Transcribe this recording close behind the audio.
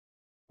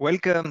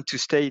Welcome to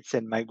States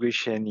and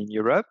Migration in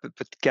Europe, a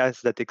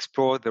podcast that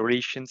explores the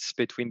relations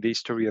between the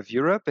history of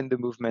Europe and the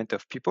movement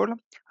of people.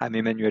 I'm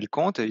Emmanuel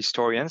Comte, a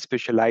historian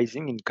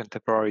specializing in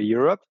contemporary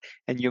Europe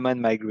and human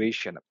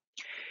migration.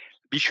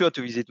 Be sure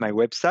to visit my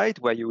website,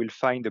 where you will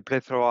find a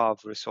plethora of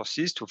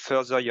resources to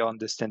further your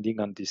understanding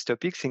on these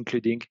topics,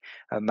 including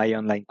my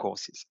online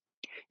courses.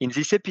 In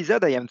this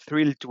episode, I am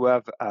thrilled to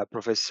have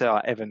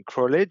Professor Heaven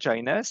Crawley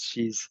join us.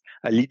 She's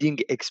a leading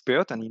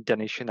expert on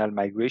international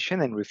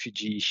migration and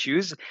refugee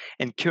issues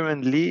and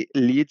currently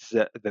leads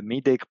the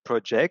MEDEC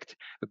project,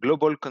 a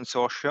global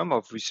consortium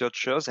of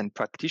researchers and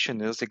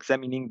practitioners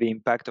examining the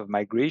impact of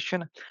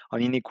migration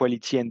on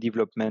inequality and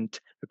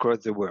development across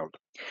the world.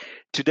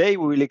 Today,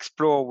 we will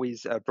explore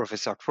with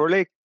Professor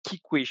Crawley key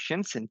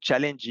questions and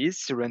challenges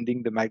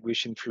surrounding the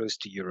migration flows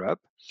to Europe.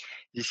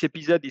 This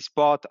episode is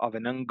part of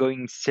an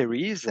ongoing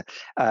series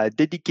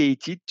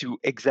dedicated to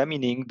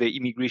examining the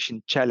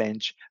immigration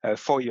challenge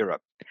for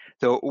Europe.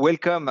 So,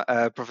 welcome,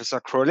 Professor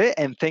Crawley,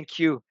 and thank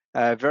you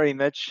very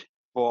much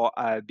for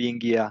being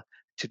here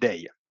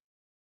today.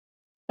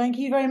 Thank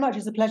you very much.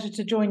 It's a pleasure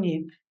to join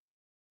you.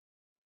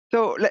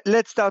 So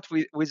let's start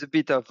with a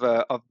bit of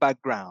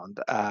background.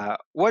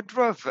 What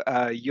drove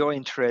your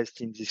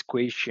interest in these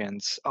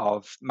questions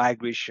of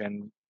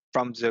migration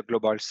from the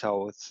global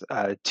south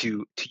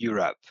to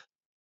Europe?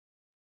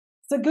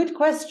 It's a good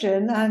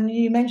question. And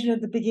you mentioned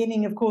at the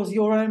beginning, of course,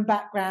 your own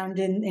background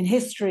in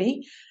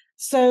history.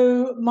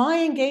 So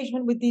my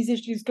engagement with these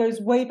issues goes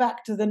way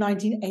back to the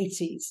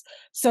 1980s.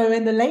 So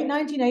in the late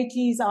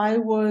 1980s, I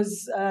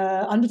was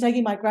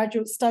undertaking my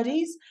graduate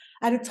studies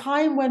at a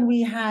time when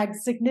we had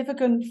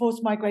significant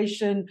forced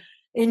migration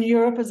in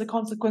Europe as a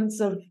consequence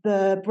of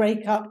the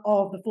breakup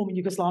of the former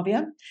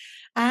Yugoslavia.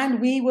 And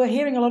we were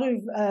hearing a lot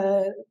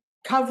of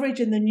coverage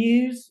in the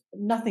news,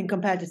 nothing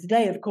compared to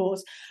today, of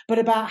course, but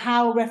about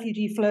how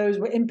refugee flows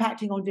were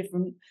impacting on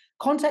different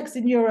contexts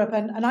in Europe.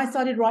 And I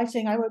started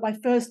writing, I wrote my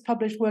first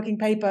published working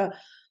paper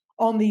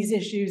on these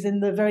issues in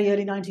the very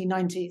early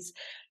 1990s.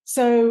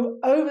 So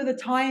over the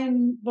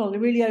time, well,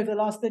 really over the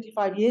last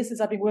 35 years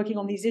since I've been working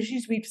on these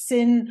issues, we've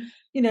seen,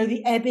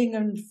 the ebbing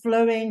and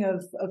flowing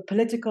of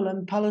political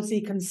and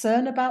policy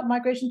concern about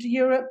migration to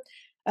Europe,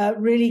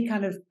 really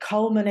kind of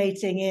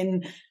culminating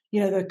in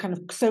the kind of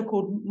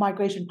so-called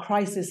migration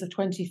crisis of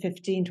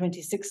 2015,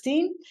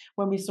 2016,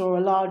 when we saw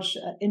a large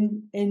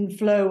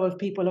inflow of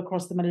people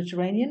across the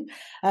Mediterranean.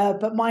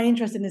 But my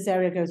interest in this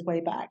area goes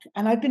way back.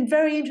 And I've been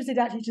very interested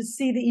actually to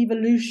see the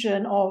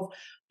evolution of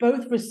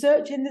both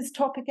research in this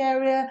topic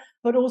area,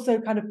 but also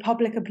kind of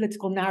public and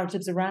political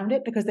narratives around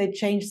it, because they've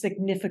changed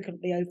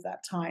significantly over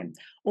that time,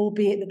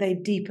 albeit that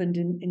they've deepened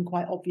in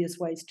quite obvious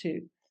ways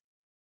too.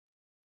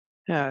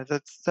 Yeah,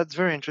 that's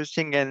very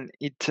interesting, and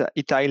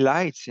it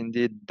highlights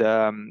indeed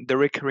the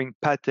recurring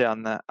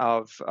pattern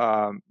of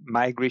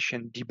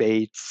migration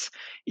debates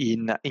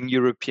in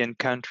European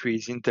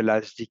countries in the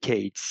last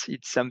decades.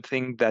 It's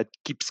something that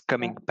keeps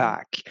coming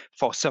back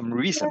for some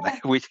reason,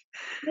 which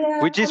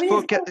this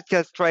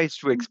podcast tries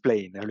to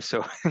explain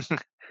also.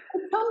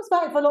 It comes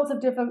back for lots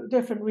of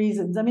different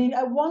reasons. I mean,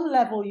 at one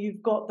level,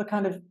 you've got the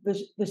kind of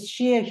the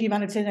sheer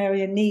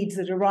humanitarian needs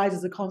that arise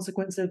as a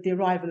consequence of the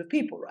arrival of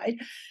people, right?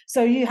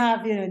 So you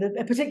have,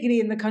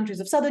 particularly in the countries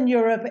of Southern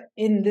Europe,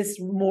 in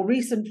this more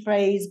recent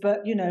phase,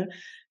 but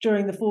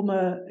during the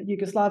former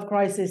Yugoslav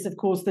crisis, of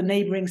course, the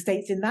neighboring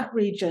states in that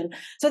region.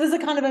 So there's a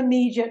kind of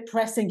immediate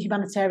pressing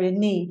humanitarian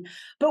need.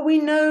 But we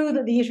know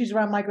that the issues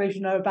around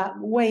migration are about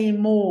way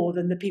more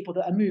than the people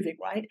that are moving,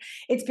 right?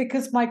 It's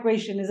because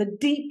migration is a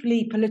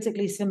deeply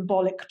politically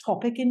symbolic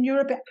topic in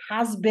Europe. It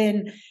has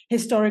been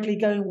historically,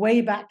 going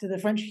way back to the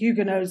French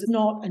Huguenots,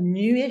 not a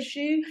new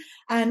issue.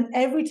 And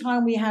every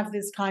time we have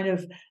this kind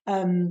of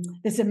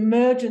this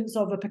emergence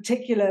of a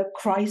particular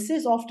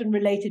crisis, often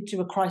related to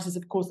a crisis,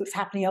 of course, that's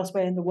happening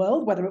elsewhere in the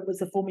world, whether it was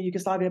the former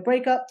Yugoslavia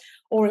breakup,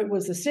 or it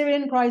was the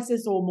Syrian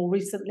crisis, or more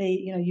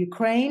recently,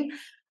 Ukraine.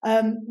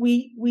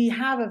 We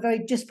have a very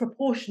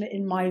disproportionate,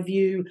 in my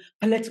view,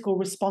 political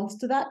response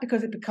to that,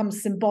 because it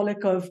becomes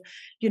symbolic of,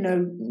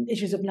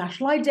 issues of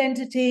national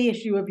identity,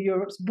 issue of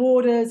Europe's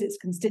borders, its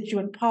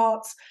constituent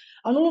parts,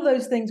 and all of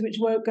those things which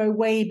go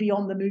way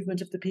beyond the movement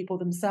of the people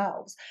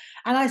themselves.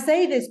 And I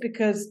say this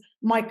because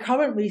my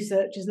current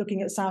research is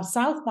looking at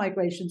South-South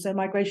migration, so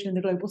migration in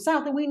the global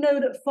South, and we know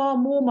that far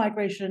more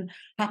migration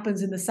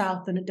happens in the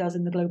South than it does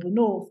in the global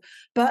North.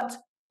 But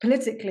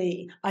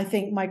politically, I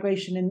think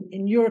migration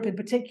in Europe in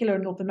particular,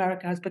 and North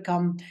America, has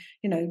become,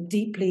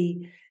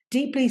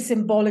 deeply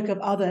symbolic of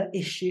other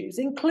issues,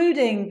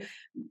 including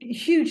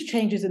huge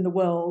changes in the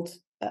world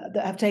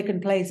that have taken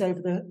place over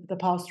the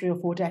past 3 or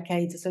 4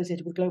 decades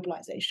associated with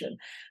globalization.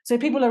 So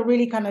people are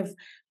really kind of,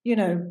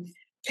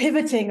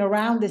 pivoting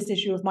around this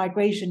issue of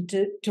migration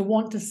to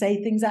want to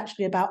say things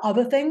actually about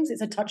other things.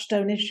 It's a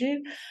touchstone issue,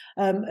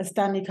 as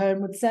Stanley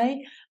Cohen would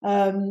say.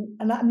 And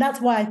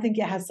that's why I think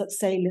it has such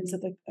salience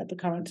at the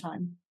current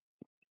time.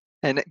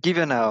 And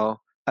given how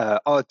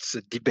hot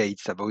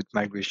debates about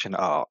migration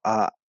are,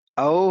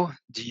 how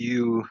do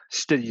you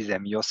study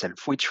them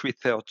yourself? Which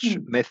research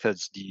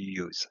methods do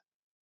you use?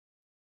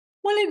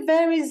 Well, it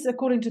varies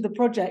according to the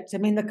project. I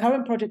mean, the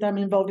current project I'm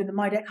involved in, the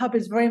MIDEC Hub,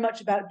 is very much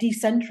about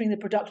decentering the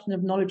production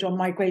of knowledge on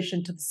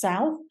migration to the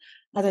south,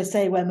 as I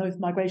say, where most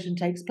migration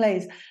takes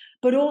place,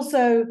 but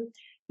also,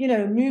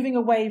 moving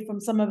away from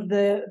some of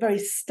the very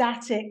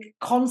static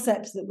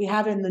concepts that we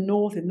have in the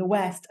north, in the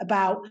west,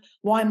 about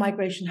why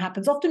migration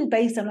happens, often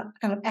based on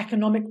kind of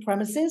economic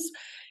premises.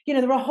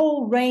 There are a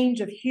whole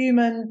range of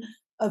human,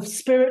 of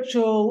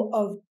spiritual,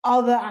 of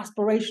other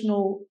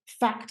aspirational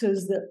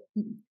factors that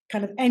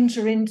kind of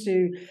enter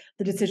into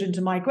the decision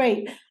to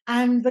migrate.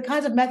 And the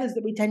kinds of methods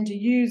that we tend to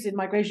use in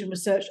migration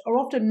research are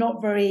often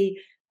not very,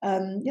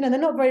 they're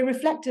not very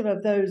reflective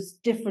of those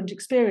different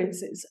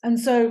experiences. And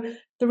so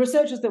the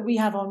researchers that we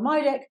have on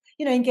MIDEC,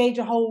 engage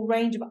a whole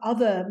range of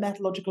other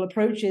methodological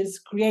approaches,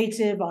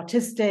 creative,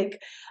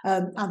 artistic,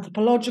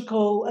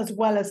 anthropological, as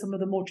well as some of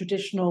the more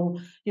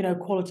traditional,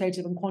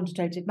 qualitative and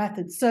quantitative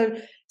methods. So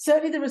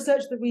certainly the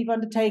research that we've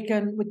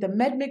undertaken with the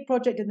MEDMIG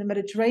project in the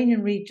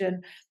Mediterranean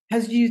region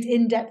has used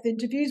in-depth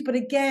interviews, but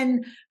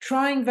again,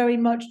 trying very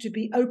much to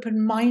be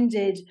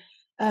open-minded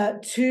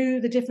to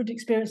the different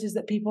experiences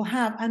that people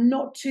have, and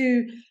not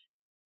to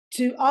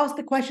ask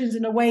the questions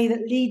in a way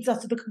that leads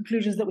us to the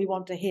conclusions that we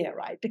want to hear,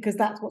 right? Because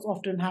that's what's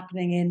often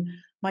happening in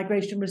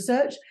migration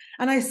research.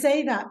 And I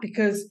say that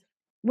because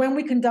when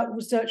we conduct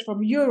research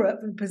from Europe,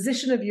 from the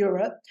position of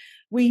Europe,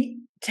 we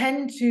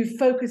tend to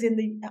focus in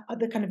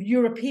the kind of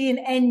European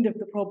end of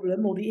the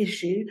problem or the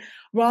issue,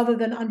 rather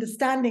than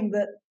understanding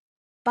that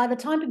by the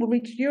time people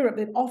reach Europe,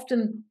 they've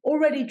often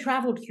already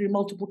traveled through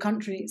multiple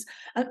countries,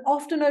 and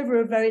often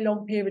over a very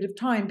long period of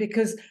time,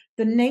 because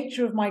the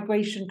nature of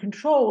migration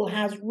control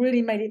has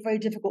really made it very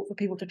difficult for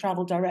people to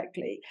travel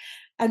directly.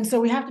 And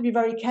so we have to be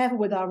very careful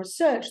with our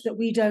research that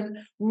we don't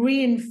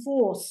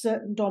reinforce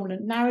certain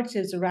dominant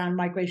narratives around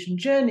migration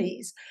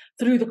journeys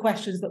through the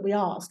questions that we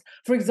ask.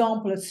 For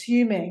example,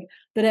 assuming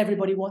that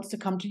everybody wants to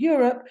come to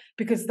Europe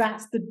because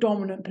that's the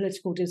dominant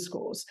political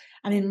discourse.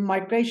 And in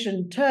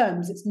migration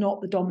terms, it's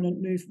not the dominant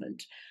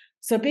movement.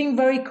 So being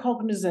very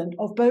cognizant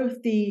of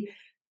both the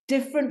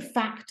different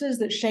factors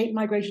that shape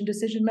migration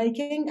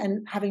decision-making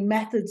and having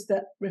methods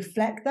that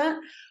reflect that,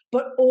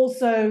 but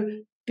also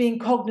being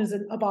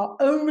cognizant of our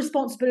own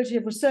responsibility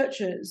of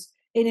researchers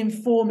in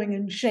informing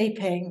and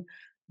shaping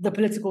the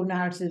political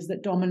narratives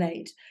that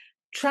dominate.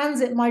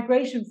 Transit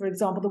migration, for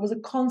example, there was a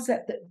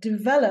concept that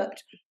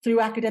developed through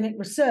academic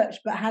research,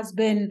 but has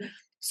been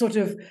sort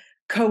of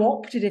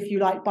co-opted, if you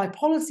like, by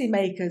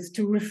policymakers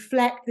to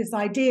reflect this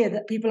idea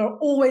that people are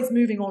always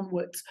moving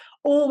onwards,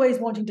 always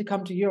wanting to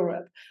come to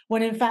Europe,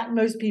 when in fact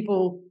most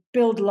people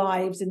build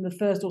lives in the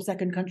first or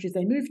second countries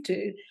they move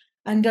to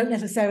and don't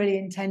necessarily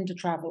intend to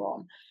travel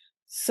on.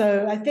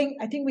 So I think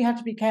we have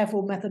to be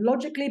careful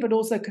methodologically, but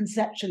also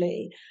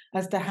conceptually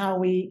as to how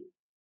we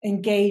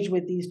engage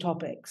with these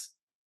topics.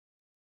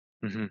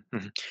 Mm-hmm,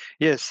 mm-hmm.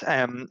 Yes,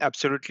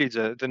 absolutely.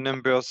 The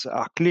numbers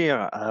are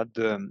clear.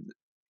 The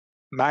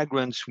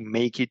migrants who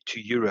make it to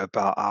Europe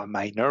are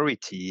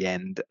minority,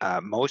 and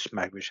most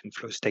migration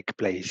flows take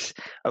place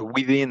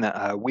within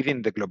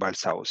the global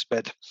south.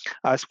 But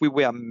as we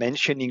were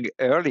mentioning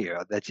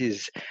earlier, that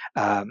is.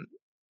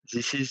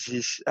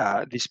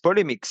 These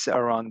polemics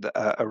around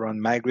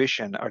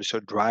migration also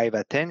drive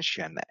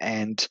attention,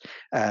 and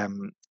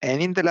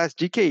in the last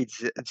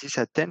decades, this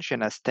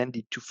attention has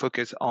tended to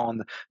focus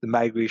on the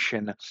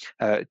migration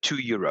to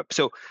Europe.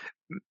 So,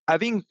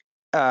 having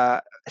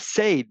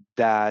said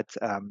that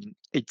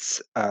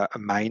it's a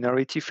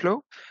minority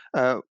flow,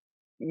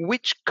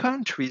 which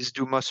countries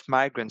do most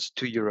migrants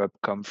to Europe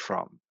come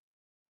from?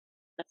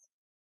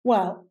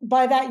 Well,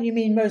 by that you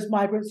mean most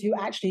migrants who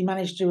actually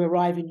manage to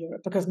arrive in Europe,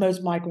 because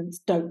most migrants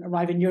don't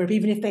arrive in Europe,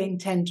 even if they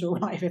intend to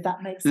arrive, if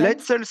that makes sense.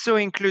 Let's also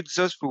include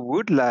those who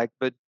would like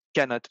but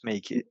cannot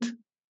make it.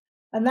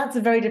 And that's a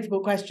very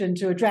difficult question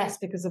to address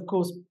because, of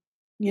course,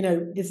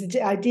 this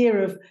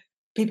idea of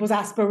people's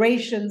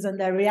aspirations and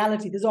their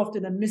reality, there's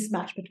often a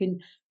mismatch between,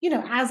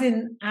 as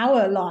in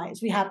our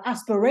lives, we have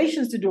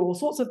aspirations to do all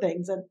sorts of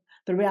things, and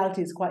the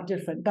reality is quite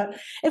different. But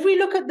if we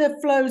look at the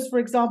flows, for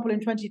example,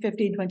 in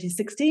 2015,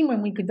 2016,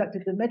 when we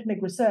conducted the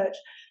MEDMIG research,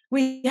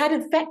 we had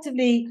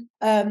effectively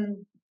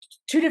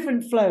two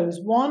different flows,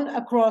 one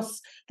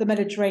across the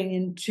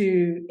Mediterranean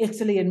to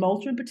Italy and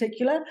Malta in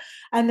particular,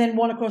 and then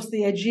one across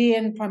the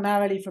Aegean,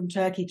 primarily from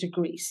Turkey to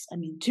Greece. I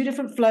mean, two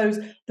different flows,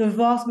 the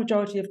vast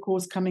majority, of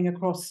course, coming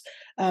across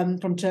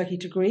from Turkey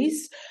to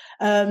Greece.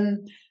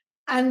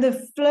 And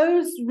the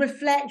flows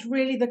reflect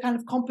really the kind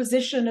of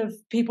composition of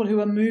people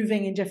who are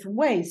moving in different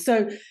ways.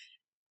 So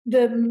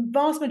the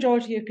vast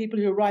majority of people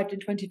who arrived in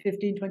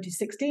 2015,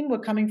 2016 were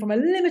coming from a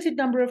limited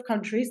number of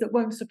countries that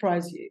won't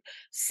surprise you: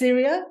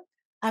 Syria,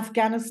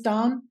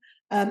 Afghanistan,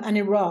 and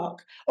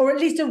Iraq, or at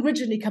least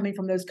originally coming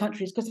from those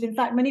countries, because in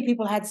fact many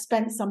people had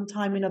spent some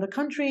time in other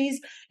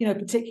countries,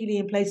 particularly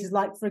in places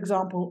like, for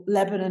example,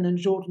 Lebanon and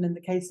Jordan in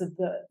the case of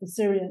the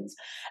Syrians.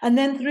 And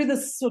then through the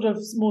sort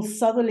of more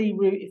southerly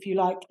route, if you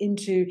like,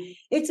 into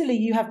Italy,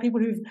 you have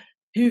people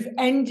who've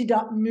ended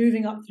up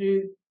moving up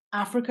through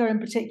Africa in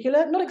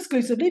particular, not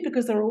exclusively,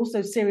 because there are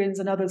also Syrians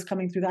and others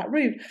coming through that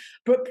route,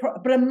 but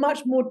a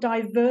much more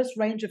diverse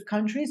range of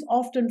countries,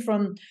 often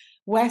from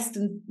West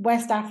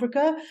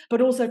Africa,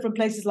 but also from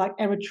places like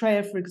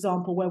Eritrea, for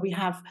example, where we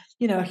have,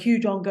 a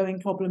huge ongoing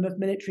problem of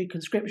military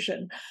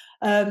conscription,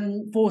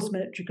 forced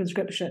military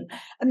conscription.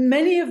 And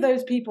many of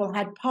those people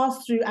had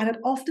passed through and had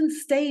often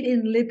stayed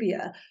in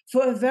Libya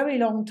for a very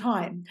long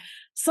time.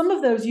 Some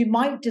of those you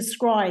might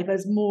describe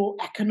as more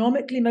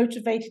economically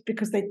motivated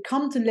because they'd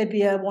come to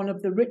Libya, one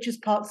of the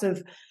richest parts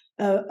of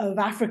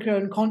Africa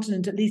and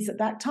continent, at least at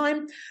that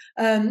time,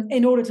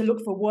 in order to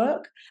look for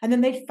work. And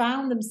then they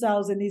found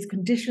themselves in these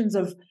conditions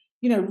of,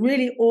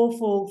 really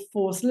awful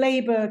forced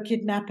labor,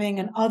 kidnapping,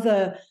 and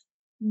other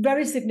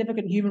very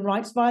significant human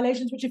rights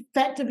violations, which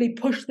effectively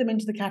pushed them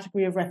into the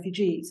category of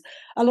refugees.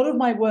 A lot of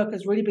my work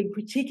has really been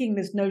critiquing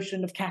this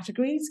notion of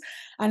categories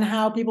and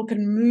how people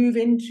can move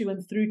into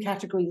and through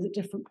categories at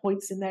different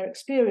points in their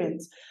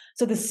experience.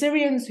 So the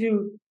Syrians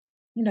who,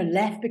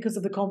 left because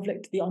of the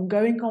conflict, the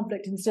ongoing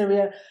conflict in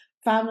Syria,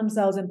 found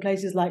themselves in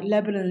places like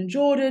Lebanon and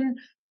Jordan,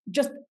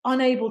 just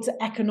unable to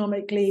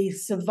economically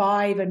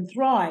survive and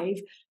thrive,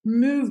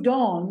 moved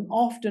on,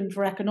 often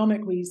for economic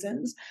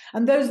reasons.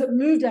 And those that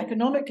moved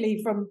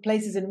economically from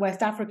places in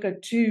West Africa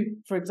to,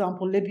 for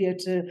example, Libya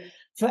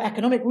for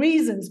economic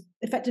reasons,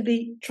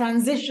 effectively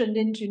transitioned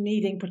into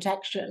needing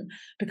protection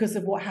because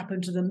of what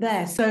happened to them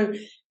there. So,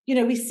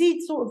 we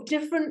see sort of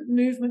different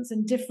movements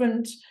and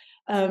different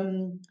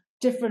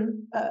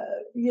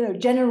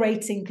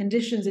generating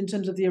conditions in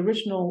terms of the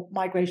original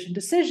migration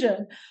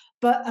decision,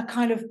 but a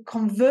kind of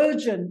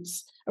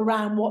convergence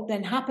around what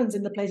then happens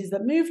in the places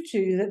that move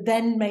to that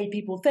then made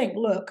people think,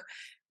 look,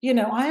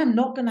 I am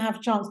not going to have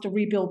a chance to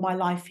rebuild my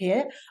life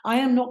here. I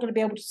am not going to be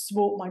able to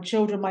support my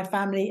children, my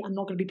family. I'm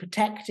not going to be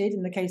protected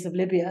in the case of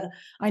Libya.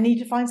 I need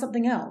to find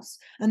something else.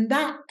 And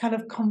that kind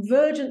of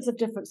convergence of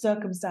different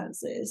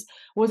circumstances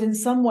was in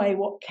some way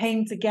what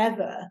came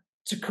together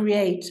to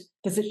create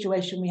the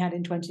situation we had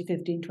in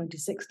 2015,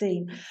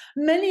 2016.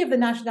 Many of the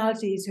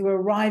nationalities who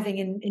are arriving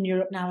in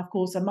Europe now, of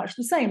course, are much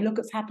the same. Look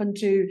what's happened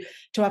to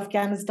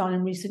Afghanistan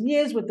in recent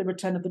years with the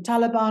return of the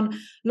Taliban.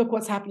 Look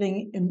what's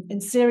happening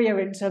in Syria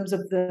in terms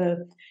of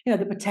the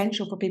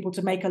potential for people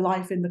to make a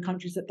life in the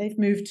countries that they've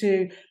moved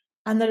to.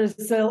 And there are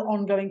still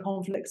ongoing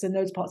conflicts in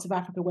those parts of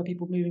Africa where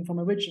people are moving from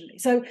originally.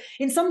 So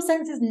in some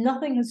senses,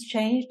 nothing has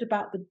changed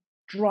about the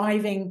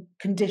driving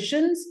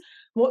conditions.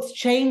 What's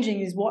changing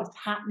is what's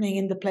happening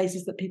in the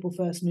places that people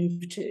first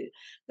moved to.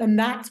 And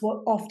that's what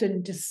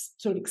often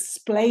just sort of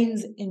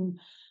explains in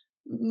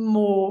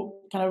more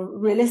kind of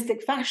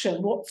realistic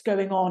fashion what's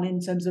going on in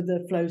terms of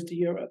the flows to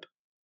Europe.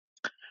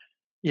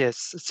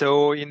 Yes.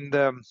 So in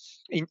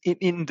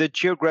the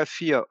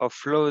geography of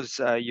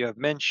flows you have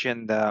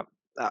mentioned,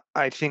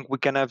 I think we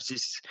can have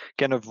this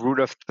kind of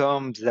rule of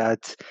thumb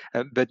that,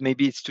 but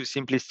maybe it's too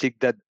simplistic,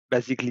 that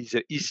basically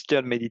the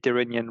Eastern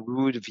Mediterranean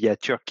route via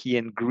Turkey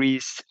and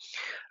Greece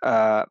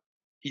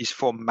is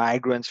for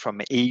migrants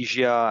from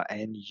Asia,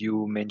 and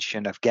you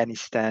mentioned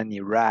Afghanistan,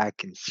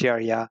 Iraq, and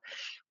Syria.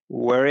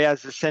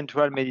 Whereas the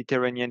Central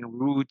Mediterranean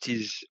route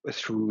is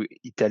through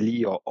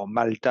Italy or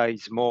Malta,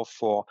 is more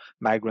for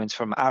migrants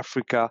from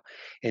Africa.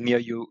 And here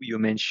you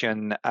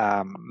mention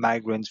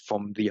migrants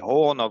from the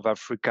Horn of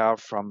Africa,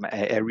 from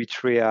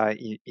Eritrea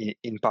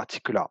in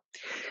particular.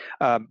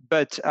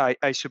 But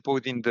I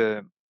suppose in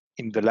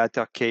the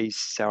latter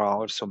case, there are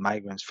also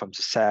migrants from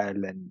the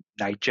Sahel and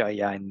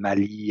Nigeria and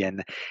Mali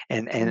and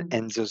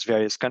those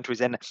various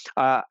countries. And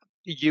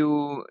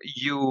you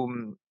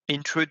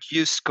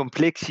introduce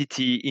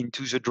complexity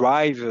into the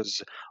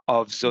drivers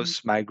of those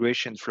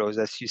migration flows,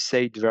 as you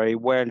said very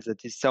well.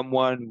 That is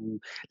someone who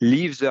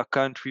leaves their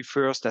country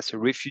first as a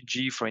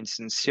refugee, for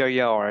instance,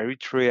 Syria or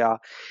Eritrea,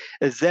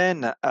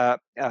 then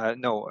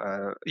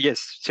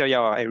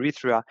Syria or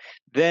Eritrea,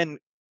 then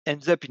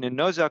ends up in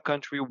another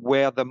country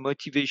where the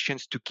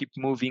motivations to keep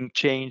moving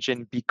change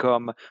and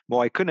become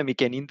more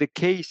economic. And in the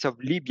case of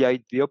Libya,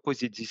 it's the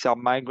opposite. These are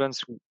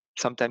migrants who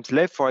sometimes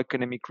left for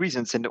economic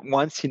reasons, and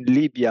once in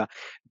Libya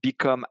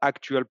become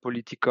actual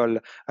political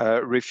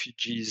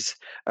refugees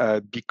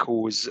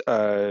because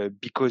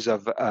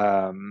of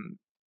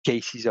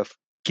cases of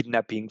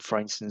kidnapping, for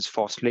instance,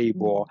 forced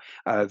labor,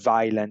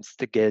 violence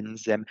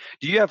against them.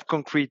 Do you have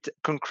concrete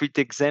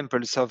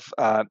examples of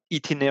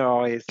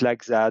itineraries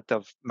like that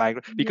of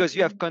migrants? Because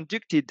you have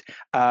conducted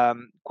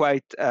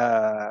quite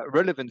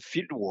relevant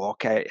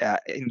fieldwork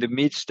in the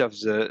midst of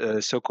the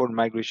so-called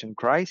migration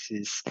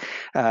crisis.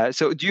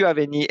 So, do you have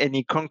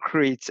any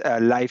concrete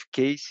life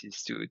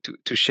cases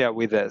to share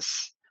with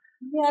us?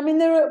 Yeah, I mean,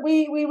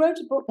 we wrote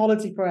a book,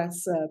 Quality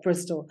Press,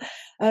 Bristol.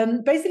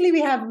 Basically, we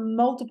have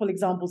multiple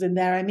examples in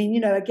there. I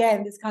mean,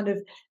 again, this kind of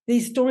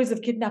these stories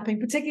of kidnapping,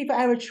 particularly for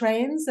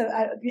Eritreans. So,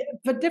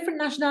 for different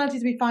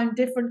nationalities, we find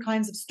different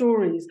kinds of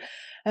stories.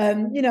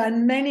 And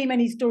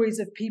many stories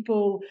of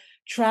people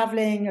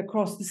traveling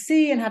across the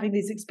sea and having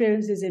these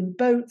experiences in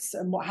boats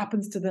and what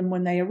happens to them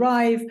when they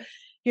arrive.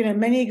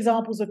 Many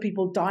examples of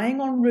people dying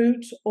en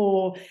route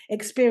or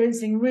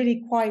experiencing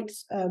really quite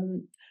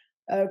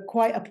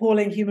quite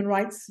appalling human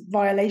rights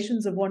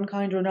violations of one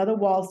kind or another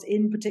whilst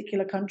in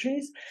particular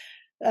countries.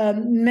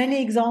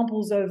 Many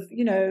examples of,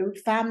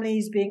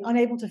 families being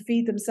unable to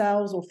feed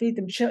themselves or feed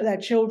their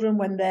children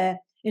when they're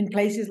in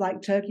places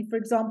like Turkey, for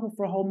example,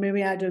 for a whole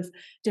myriad of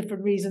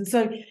different reasons.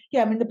 So,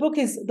 yeah, I mean, the book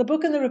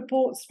and the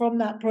reports from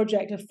that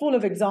project are full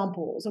of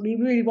examples. And we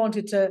really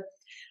wanted to,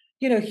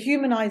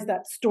 humanize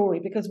that story,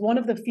 because one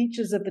of the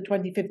features of the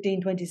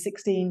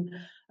 2015-2016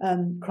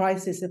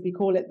 crisis, if we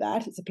call it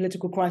that, it's a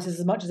political crisis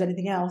as much as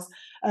anything else,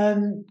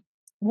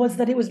 was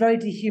that it was very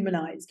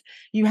dehumanized.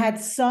 You had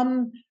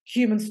some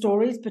human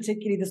stories,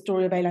 particularly the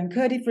story of Aylan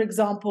Kurdi, for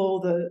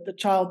example, the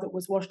child that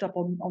was washed up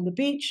on the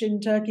beach in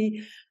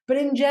Turkey. But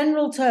in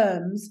general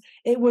terms,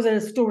 it was a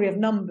story of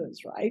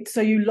numbers, right? So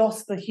you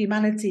lost the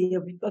humanity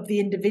of the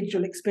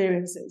individual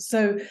experiences.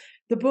 So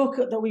the book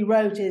that we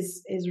wrote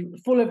is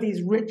full of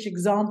these rich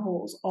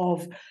examples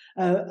of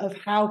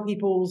how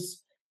people's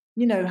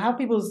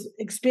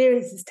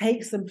experiences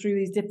takes them through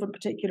these different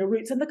particular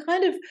routes, and the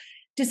kind of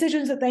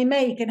decisions that they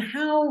make, and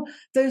how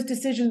those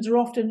decisions are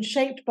often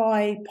shaped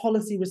by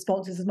policy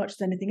responses as much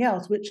as anything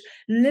else, which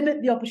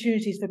limit the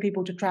opportunities for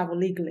people to travel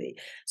legally.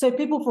 So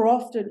people,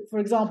 for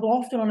example,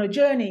 often on a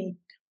journey,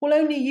 will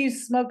only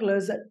use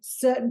smugglers at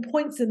certain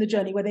points in the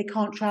journey where they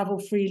can't travel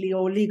freely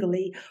or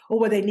legally, or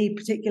where they need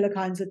particular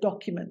kinds of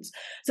documents.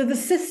 So the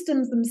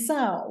systems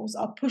themselves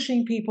are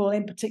pushing people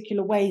in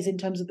particular ways in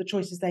terms of the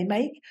choices they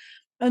make,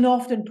 and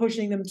often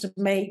pushing them to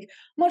make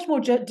much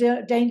more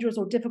dangerous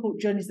or difficult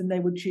journeys than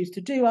they would choose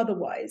to do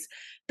otherwise.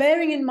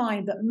 Bearing in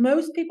mind that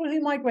most people who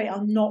migrate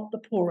are not the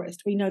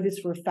poorest. We know this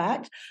for a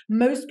fact.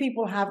 Most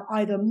people have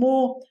either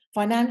more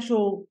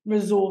financial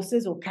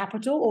resources or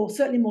capital, or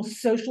certainly more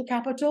social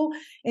capital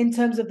in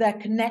terms of their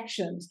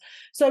connections.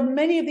 So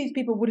many of these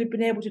people would have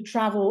been able to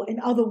travel in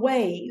other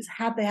ways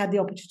had they had the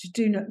opportunity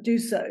to do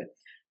so.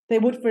 They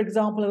would, for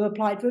example, have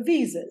applied for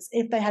visas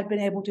if they had been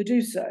able to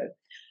do so.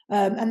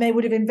 And they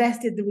would have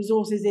invested the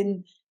resources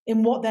in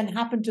what then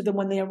happened to them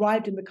when they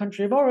arrived in the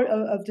country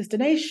of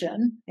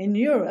destination in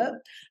Europe,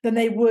 then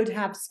they would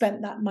have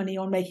spent that money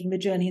on making the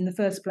journey in the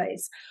first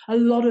place. A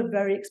lot of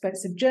very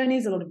expensive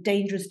journeys, a lot of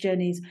dangerous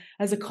journeys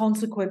as a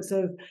consequence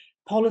of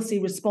policy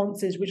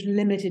responses which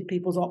limited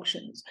people's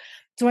options.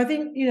 So I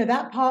think,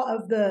 that part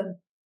of the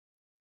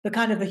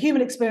kind of the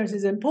human experience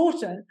is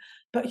important,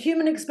 but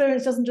human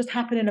experience doesn't just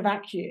happen in a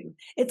vacuum.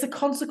 It's a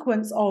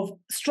consequence of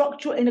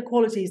structural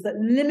inequalities that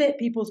limit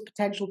people's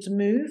potential to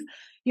move,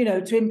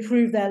 to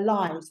improve their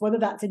lives, whether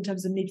that's in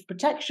terms of need for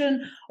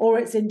protection, or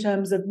it's in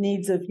terms of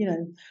needs of,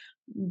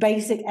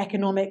 basic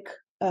economic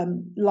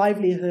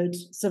livelihood,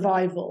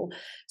 survival.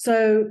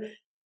 So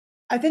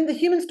I think the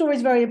human story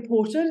is very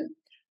important,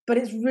 but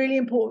it's really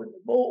important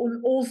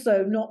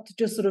also not to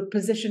just sort of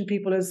position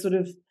people as sort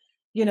of,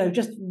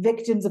 just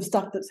victims of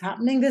stuff that's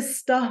happening. This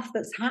stuff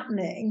that's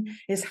happening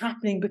is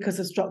happening because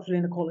of structural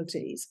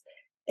inequalities.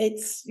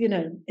 It's,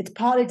 it's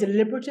partly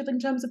deliberative in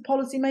terms of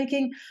policy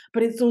making,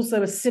 but it's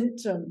also a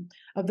symptom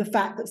of the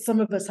fact that some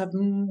of us have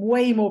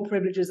way more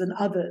privileges than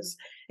others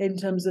in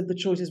terms of the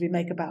choices we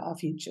make about our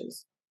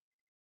futures.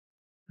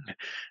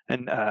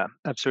 And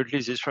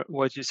absolutely,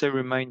 what you say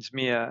reminds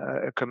me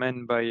a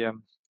comment by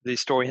the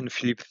historian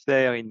Philippe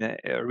Thayer in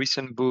a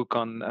recent book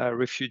on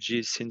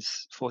refugees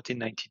since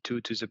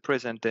 1492 to the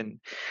present, and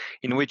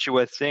in which he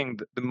was saying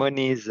that the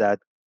monies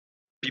that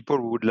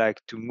people would like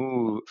to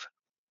move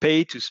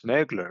pay to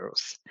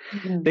smugglers,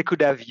 they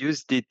could have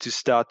used it to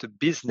start a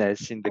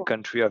business in the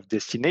country of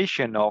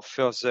destination, or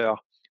further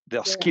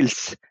their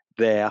skills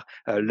there,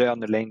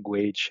 learn a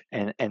language,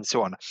 and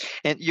so on.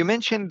 And you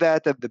mentioned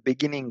that at the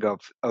beginning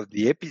of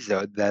the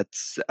episode, that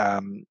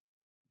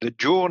the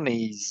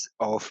journeys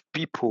of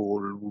people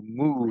who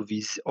move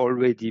is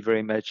already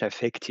very much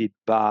affected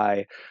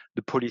by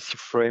the policy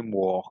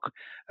framework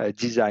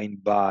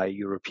designed by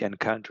European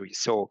countries.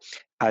 So,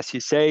 as you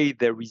say,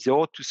 they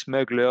resort to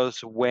smugglers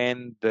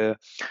when the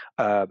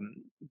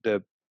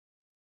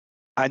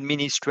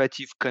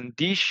administrative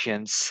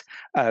conditions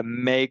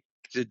make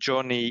the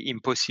journey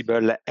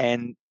impossible,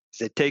 and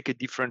they take a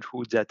different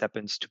route that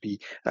happens to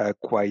be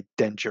quite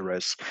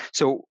dangerous.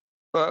 So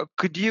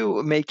could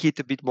you make it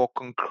a bit more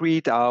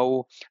concrete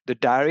how the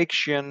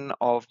direction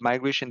of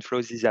migration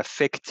flows is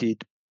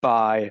affected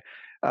by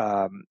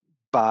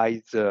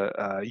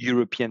the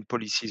European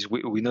policies?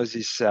 We know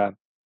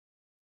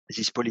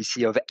this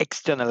policy of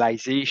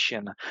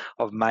externalization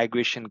of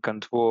migration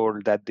control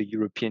that the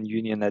European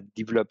Union had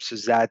developed, so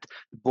that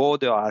the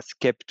border has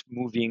kept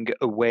moving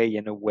away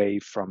and away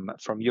from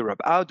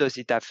Europe. How does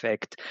it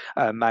affect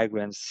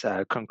migrants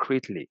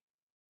concretely?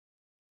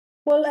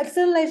 Well,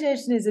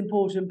 externalization is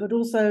important, but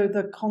also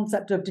the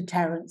concept of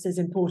deterrence is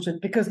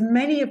important, because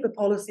many of the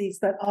policies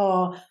that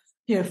are,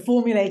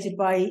 formulated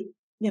by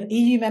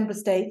EU member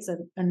states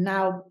and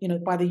now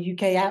by the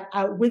UK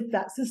out with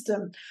that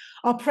system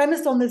are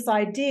premised on this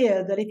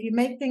idea that if you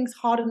make things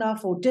hard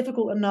enough or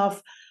difficult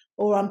enough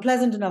or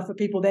unpleasant enough for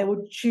people, they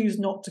would choose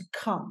not to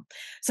come.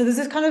 So there's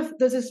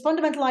this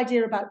fundamental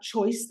idea about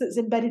choice that's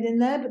embedded in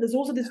there, but there's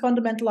also this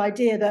fundamental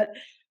idea that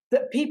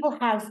people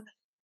have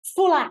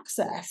full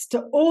access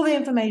to all the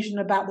information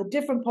about the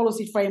different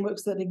policy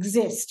frameworks that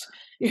exist,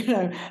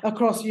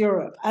 across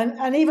Europe.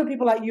 And even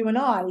people like you and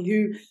I,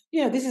 who,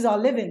 this is our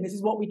living, this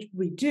is what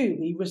we do.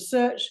 We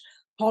research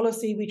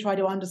policy, we try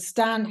to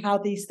understand how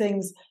these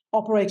things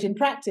operate in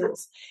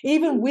practice.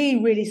 Even we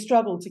really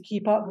struggle to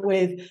keep up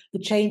with the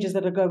changes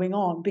that are going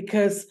on,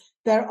 because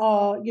there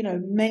are,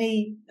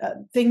 many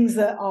things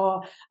that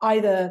are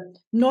either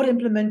not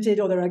implemented,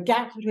 or there are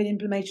gaps between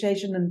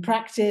implementation and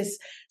practice.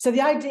 So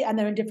the idea, and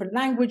they're in different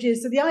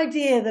languages. So the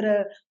idea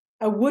that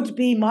a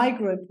would-be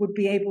migrant would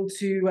be able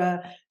to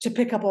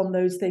pick up on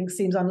those things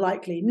seems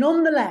unlikely.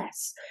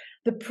 Nonetheless,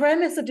 the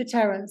premise of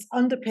deterrence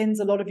underpins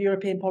a lot of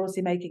European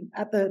policymaking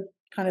at the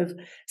kind of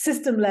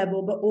system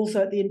level, but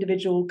also at the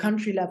individual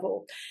country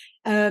level.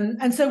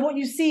 And so what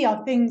you see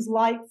are things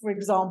like, for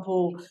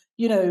example,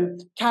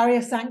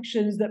 carrier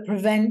sanctions that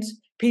prevent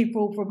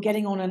people from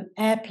getting on an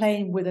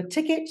airplane with a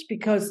ticket,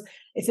 because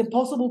it's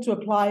impossible to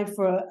apply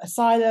for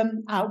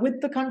asylum out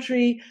with the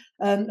country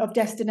of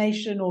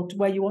destination, or to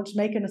where you want to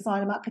make an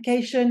asylum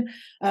application.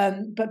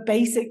 But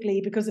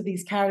basically, because of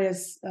these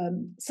carriers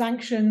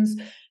sanctions,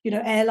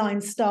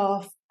 airline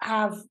staff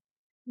have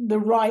the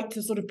right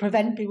to sort of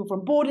prevent people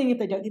from boarding if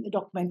they don't think the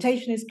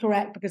documentation is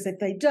correct, because if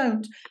they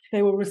don't,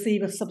 they will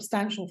receive a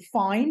substantial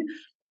fine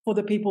for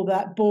the people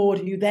that board,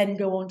 who then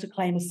go on to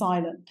claim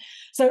asylum.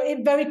 So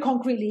it very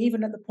concretely,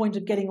 even at the point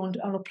of getting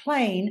on a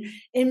plane,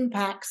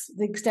 impacts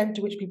the extent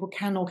to which people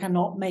can or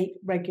cannot make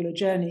regular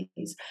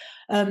journeys.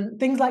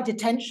 Things like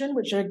detention,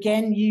 which are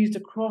again used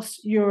across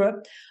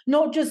Europe,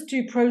 not just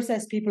to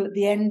process people at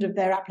the end of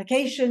their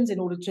applications in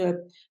order to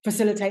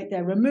facilitate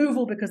their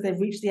removal because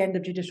they've reached the end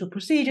of judicial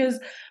procedures,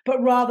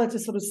 but rather to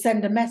sort of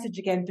send a message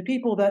again to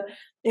people that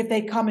if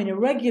they come in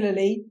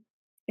irregularly,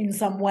 in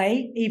some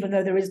way, even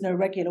though there is no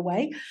regular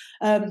way,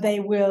 they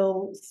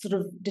will sort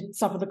of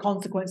suffer the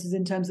consequences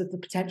in terms of the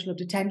potential of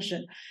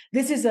detention.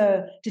 This is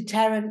a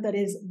deterrent that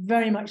is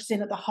very much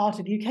seen at the heart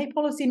of UK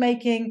policy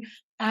making,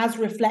 as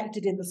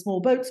reflected in the small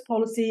boats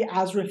policy,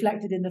 as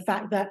reflected in the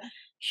fact that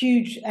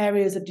huge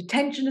areas of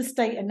detention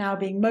estate are now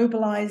being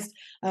mobilized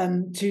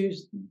to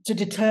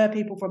deter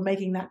people from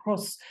making that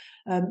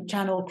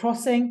channel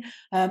crossing,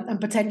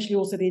 and potentially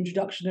also the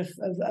introduction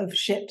of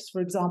ships, for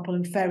example,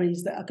 and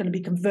ferries that are going to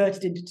be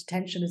converted into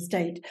detention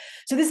estate.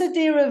 So this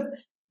idea of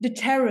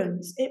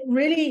deterrence, it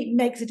really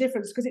makes a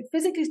difference, because it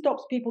physically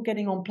stops people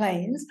getting on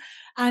planes,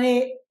 and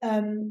it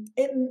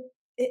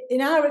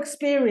in our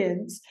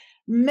experience,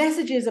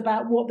 messages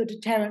about what the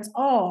deterrents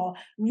are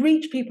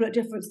reach people at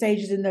different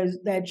stages in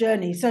their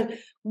journey. So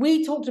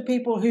we talk to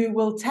people who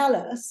will tell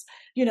us,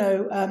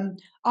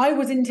 I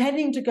was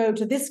intending to go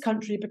to this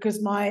country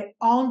because my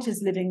aunt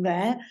is living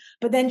there,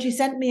 but then she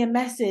sent me a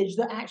message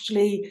that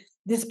actually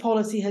this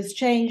policy has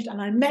changed,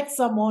 and I met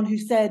someone who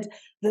said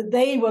that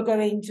they were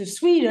going to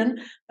Sweden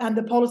and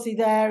the policy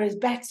there is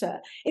better.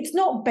 It's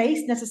not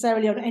based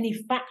necessarily on any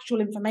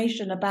factual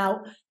information about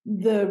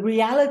the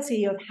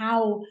reality of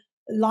how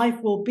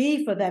life will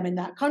be for them in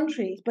that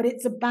country, but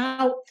it's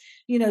about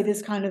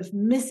this kind of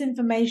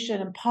misinformation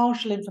and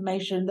partial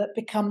information that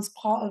becomes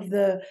part of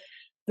the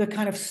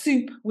kind of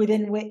soup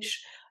within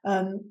which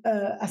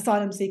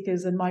asylum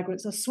seekers and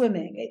migrants are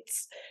swimming.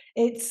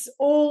 It's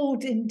all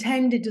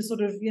intended to sort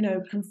of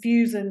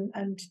confuse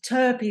and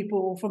deter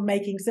people from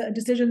making certain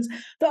decisions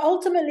that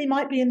ultimately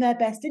might be in their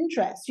best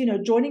interest.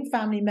 Joining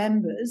family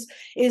members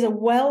is a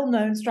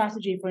well-known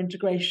strategy for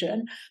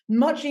integration,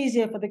 much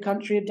easier for the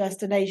country of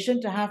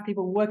destination to have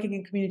people working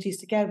in communities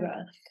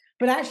together,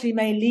 but actually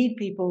may lead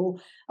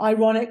people,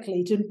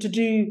 ironically,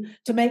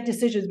 to make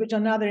decisions which are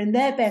neither in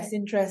their best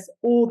interest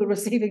or the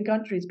receiving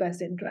country's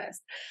best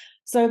interest.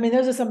 So,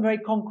 those are some very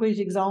concrete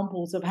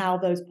examples of how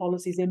those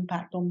policies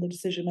impact on the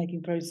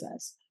decision-making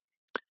process.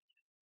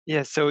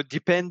 Yeah. So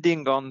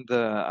depending on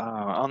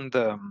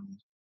the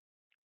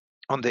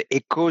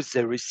echoes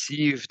they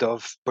received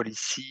of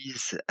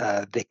policies,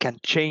 they can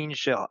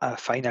change a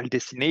final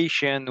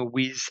destination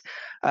with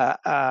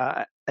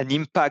an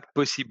impact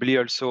possibly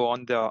also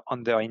on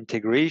their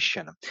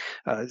integration.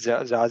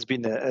 There has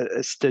been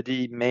a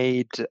study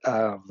made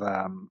of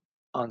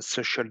on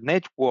social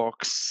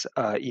networks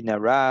in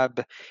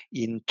Arab,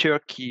 in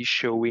Turkey,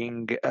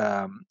 showing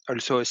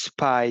also a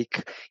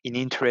spike in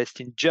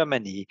interest in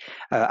Germany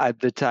at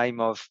the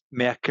time of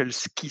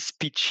Merkel's key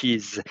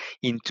speeches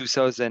in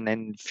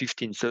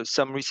 2015. So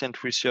some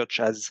recent research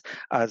has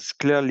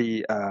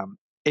clearly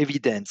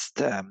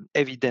evidenced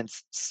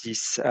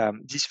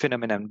this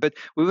phenomenon. But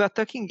we were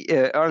talking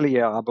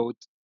earlier about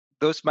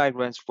those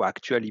migrants who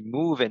actually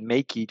move and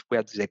make it.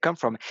 Where do they come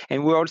from?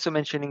 And we're also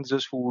mentioning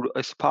those who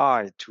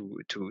aspire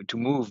to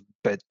move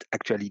but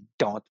actually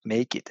don't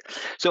make it.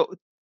 So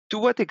to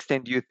what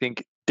extent do you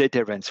think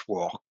deterrence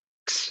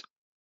works?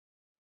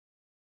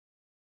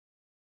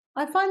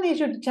 I find the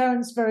issue of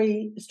deterrence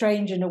very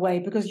strange in a way,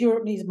 because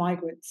Europe needs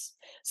migrants.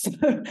 So,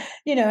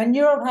 and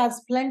Europe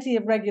has plenty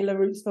of regular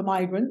routes for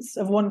migrants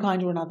of one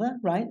kind or another,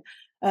 right?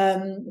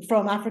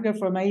 From Africa,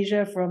 from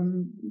Asia,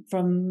 from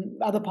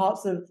other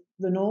parts of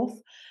the north.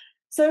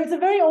 So it's a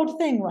very odd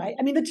thing, right?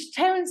 I mean, the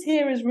deterrence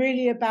here is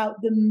really about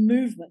the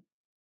movement,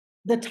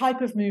 the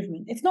type of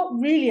movement. It's not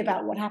really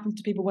about what happens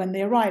to people when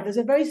they arrive. There's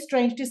a very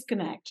strange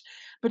disconnect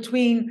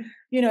between,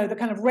 the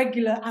kind of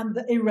regular and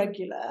the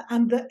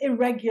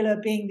irregular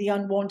being the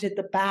unwanted,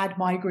 the bad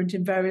migrant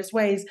in various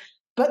ways.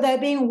 But there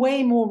being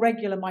way more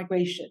regular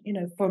migration.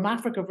 From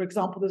Africa, for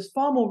example, there's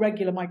far more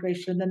regular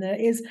migration than there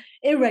is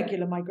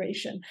irregular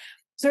migration.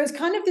 So it's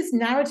kind of this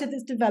narrative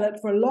that's developed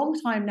for a long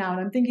time now.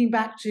 And I'm thinking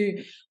back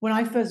to when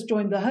I first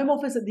joined the Home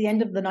Office at the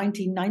end of the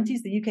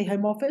 1990s, the UK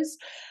Home Office,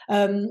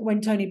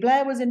 when Tony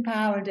Blair was in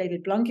power and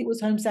David Blunkett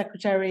was Home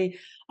Secretary.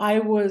 I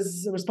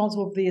was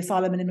responsible for the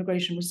Asylum and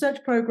Immigration Research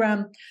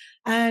Programme.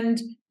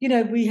 And,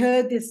 we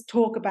heard this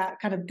talk about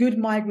kind of good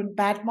migrant,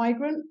 bad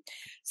migrant.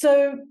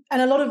 So,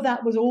 and a lot of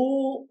that was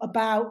all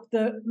about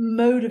the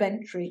mode of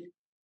entry.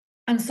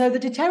 And so the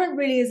deterrent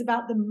really is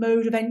about the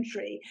mode of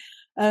entry.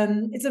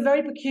 It's a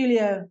very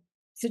peculiar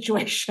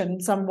situation in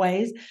some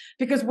ways,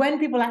 because when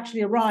people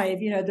actually arrive,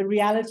 the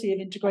reality of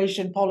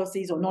integration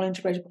policies or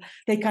non-integration,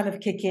 they kind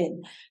of kick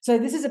in. So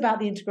this is about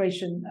the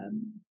integration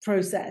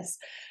process.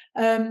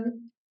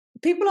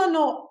 People are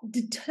not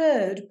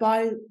deterred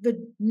by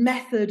the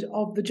method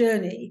of the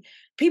journey.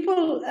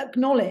 People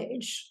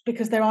acknowledge,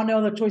 because there are no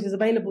other choices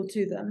available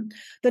to them,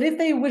 that if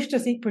they wish to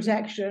seek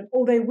protection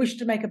or they wish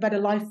to make a better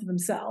life for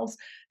themselves,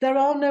 there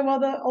are no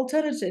other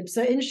alternatives.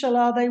 So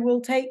inshallah, they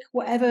will take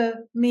whatever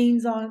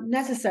means are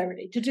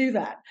necessary to do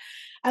that.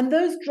 And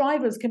those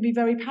drivers can be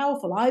very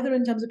powerful, either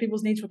in terms of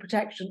people's needs for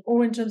protection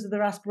or in terms of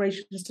their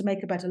aspirations to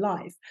make a better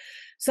life.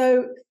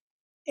 So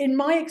in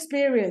my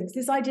experience,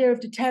 this idea of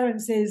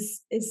deterrence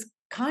is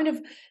kind of,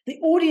 the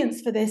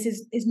audience for this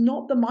is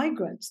not the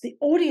migrants. The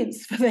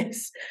audience for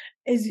this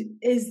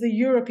is the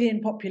European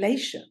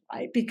population,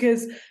 right?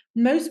 Because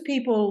most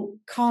people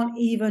can't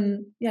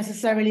even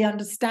necessarily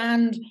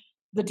understand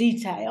the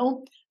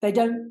detail. They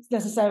don't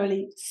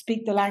necessarily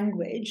speak the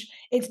language.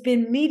 It's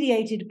been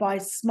mediated by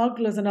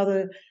smugglers and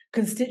other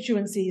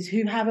constituencies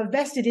who have a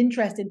vested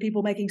interest in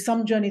people making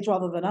some journeys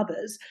rather than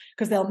others,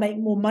 because they'll make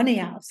more money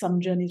out of some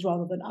journeys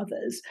rather than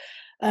others.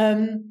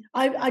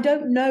 I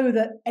don't know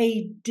that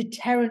a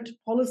deterrent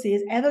policy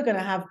is ever going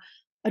to have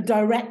a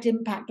direct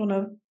impact on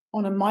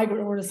a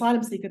migrant or an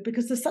asylum seeker,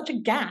 because there's such a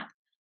gap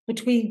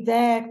between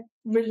their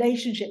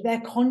relationship,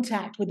 their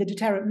contact with the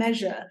deterrent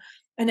measure,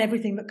 and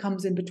everything that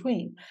comes in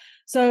between.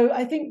 So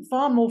I think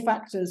far more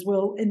factors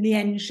will, in the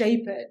end,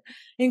 shape it,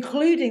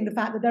 including the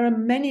fact that there are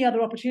many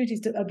other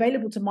opportunities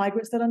available to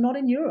migrants that are not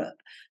in Europe.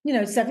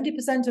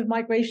 70% of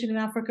migration in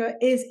Africa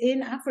is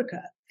in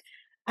Africa,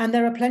 and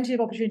there are plenty of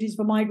opportunities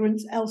for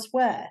migrants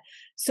elsewhere.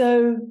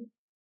 So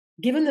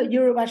given that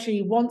Europe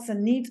actually wants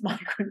and needs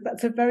migrants,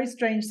 that's a very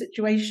strange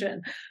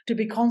situation to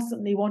be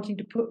constantly wanting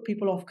to put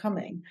people off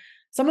coming,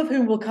 some of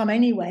whom will come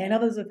anyway, and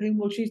others of whom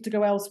will choose to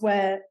go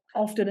elsewhere,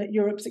 often at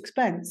Europe's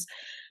expense.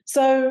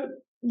 So,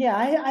 yeah,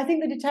 I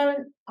think the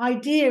deterrent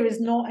idea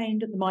is not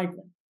aimed at the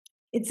migrant.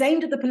 It's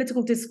aimed at the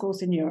political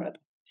discourse in Europe,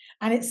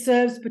 and it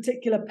serves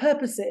particular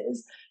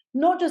purposes,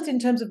 not just in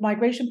terms of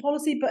migration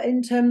policy, but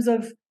in terms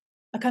of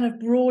a kind of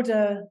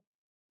broader,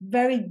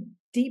 very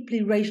deeply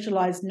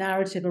racialized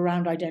narrative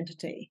around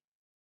identity.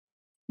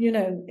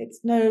 It's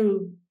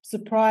no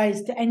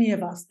surprise to any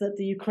of us that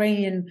the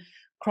Ukrainian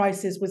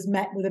crisis was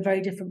met with a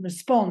very different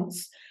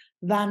response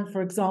than,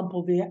 for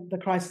example, the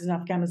crisis in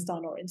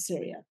Afghanistan or in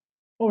Syria,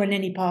 or in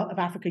any part of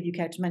Africa you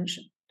care to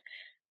mention.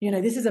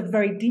 This is a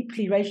very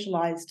deeply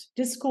racialized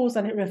discourse,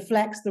 and it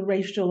reflects the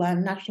racial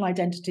and national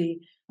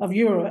identity of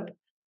Europe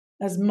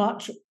as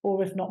much,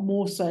 or if not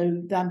more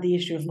so, than the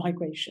issue of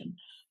migration.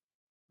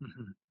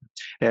 Mm-hmm.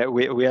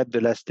 We had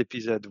the last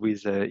episode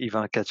with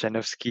Ivan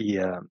Kachanovsky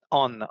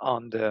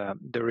on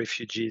the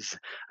refugees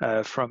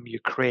from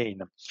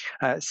Ukraine.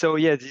 So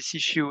yeah, this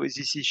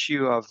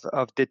issue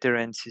of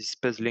deterrence is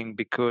puzzling,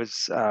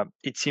 because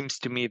it seems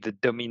to me the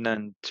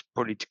dominant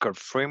political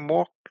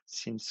framework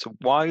since a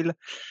while,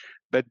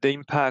 but the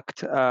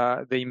impact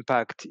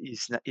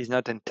is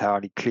not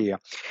entirely clear.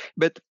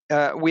 But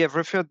we have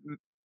referred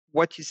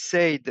what you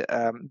said,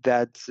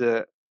 that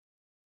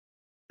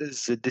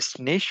the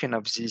destination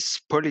of these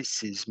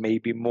policies may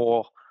be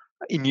more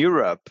in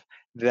Europe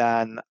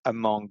than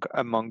among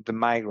the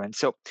migrants.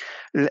 So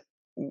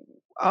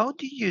how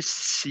do you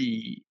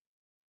see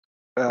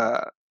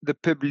the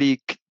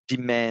public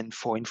demand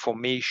for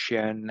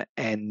information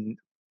and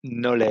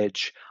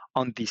knowledge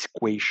on these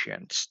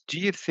questions? Do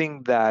you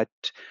think that,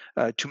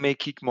 to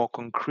make it more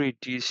concrete,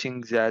 do you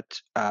think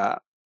that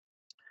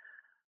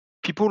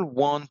people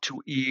want to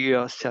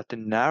hear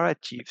certain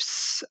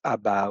narratives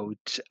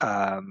about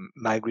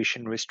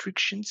migration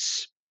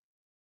restrictions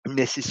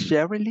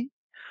necessarily?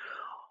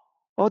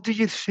 Or do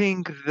you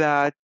think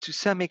that to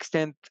some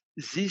extent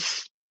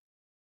this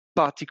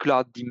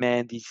particular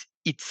demand is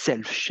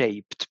itself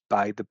shaped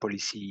by the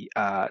policy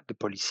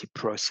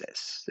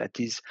process? That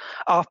is,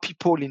 are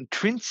people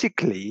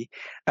intrinsically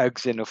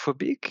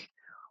xenophobic,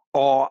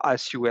 or,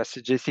 as you were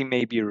suggesting,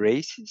 maybe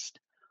racist?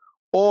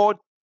 Or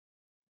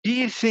do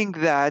you think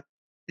that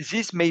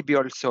this may be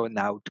also an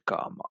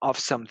outcome of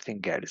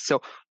something else.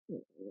 So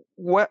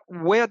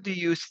where do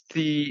you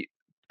see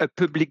a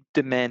public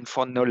demand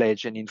for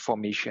knowledge and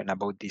information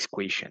about these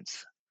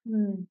questions?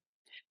 Hmm.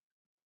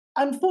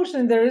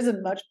 Unfortunately, there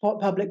isn't much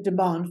public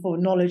demand for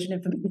knowledge and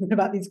information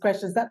about these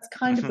questions. That's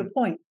kind of the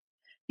point.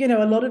 You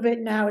know, a lot of it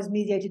now is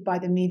mediated by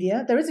the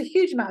media. There is a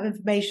huge amount of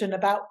information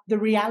about the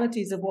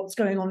realities of what's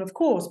going on, of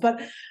course,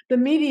 but the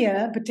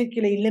media,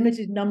 particularly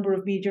limited number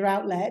of media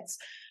outlets,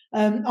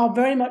 are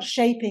very much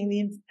shaping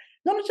the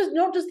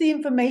not just the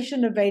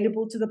information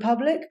available to the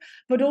public,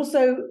 but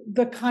also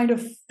the kind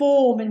of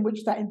form in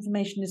which that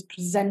information is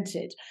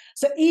presented.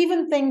 So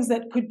even things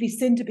that could be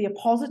seen to be a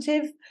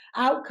positive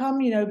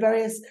outcome, you know,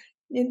 various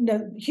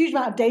huge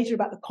amount of data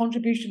about the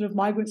contribution of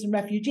migrants and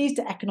refugees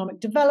to economic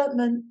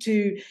development,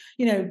 to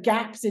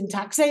gaps in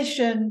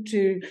taxation,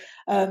 to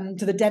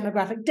the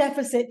demographic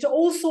deficit, to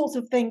all sorts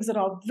of things that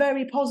are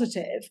very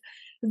positive.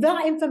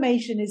 That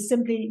information is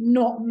simply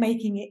not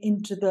making it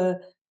into the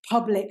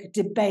public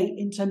debate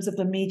in terms of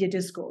the media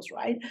discourse,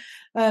 right?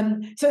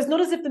 So it's not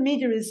as if the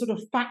media is sort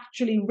of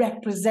factually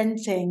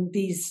representing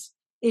these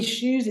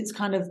issues. It's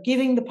kind of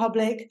giving the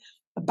public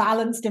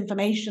balanced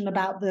information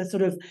about the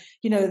sort of,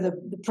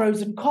 the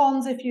pros and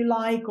cons, if you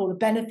like, or the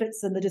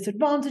benefits and the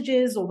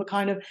disadvantages, or the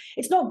kind of,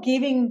 it's not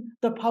giving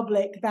the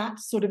public that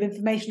sort of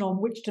information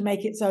on which to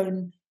make its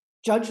own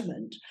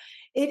judgment.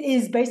 It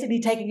is basically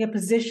taking a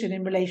position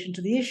in relation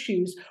to the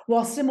issues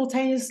while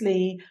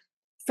simultaneously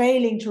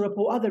failing to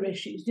report other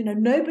issues.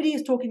 Nobody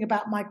is talking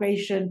about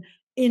migration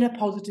in a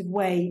positive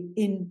way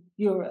in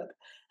Europe,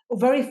 or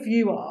very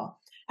few are.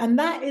 And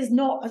that is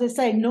not, as I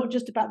say, not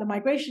just about the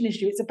migration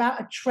issue. It's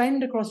about a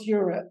trend across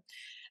Europe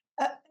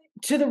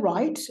to the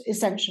right,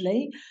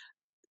 essentially.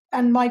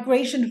 And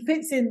migration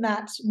fits in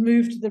that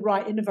move to the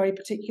right in a very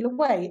particular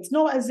way. It's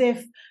not as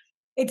if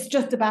it's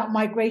just about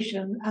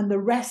migration and the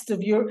rest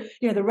of Europe,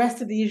 the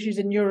rest of the issues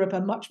in Europe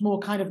are much more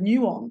kind of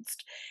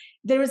nuanced.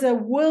 There is a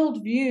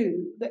worldview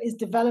that is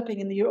developing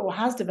in the or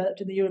has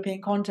developed in the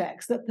European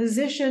context that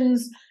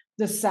positions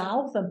the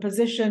South and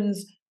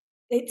positions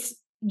its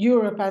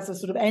Europe as a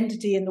sort of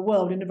entity in the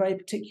world in a very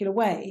particular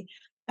way.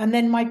 And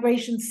then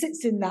migration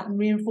sits in that and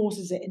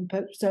reinforces it in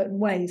certain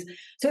ways.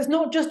 So it's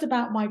not just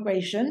about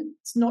migration.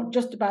 It's not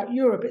just about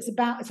Europe.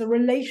 It's a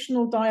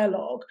relational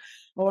dialogue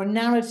or a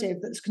narrative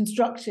that's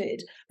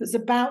constructed that's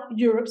about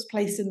Europe's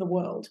place in the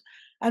world.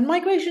 And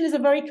migration is a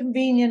very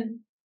convenient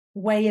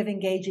way of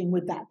engaging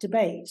with that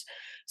debate.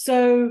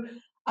 So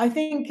I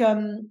think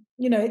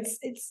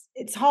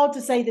it's hard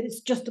to say that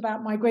it's just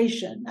about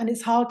migration, and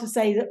it's hard to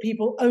say that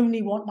people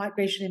only want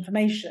migration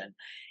information.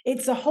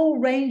 It's a whole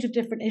range of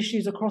different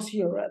issues across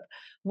Europe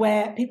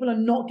where people are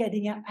not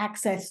getting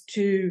access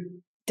to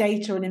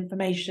data and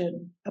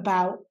information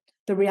about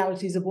the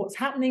realities of what's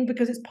happening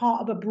because it's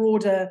part of a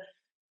broader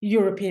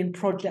European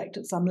project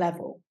at some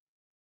level.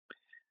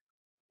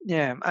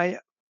 Yeah, I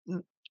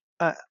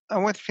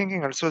was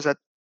thinking also that,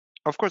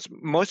 of course,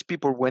 most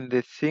people, when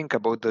they think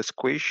about those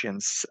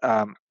questions,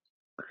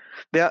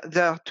 there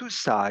are two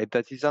sides.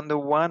 That is, on the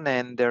one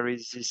hand, there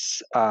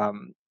is a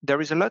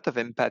lot of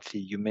empathy.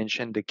 You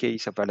mentioned the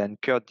case of Alan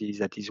Kurdi.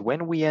 That is,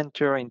 when we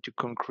enter into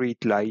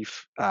concrete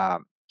life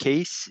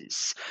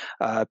cases,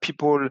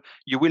 people,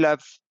 you will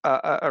have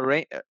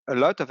a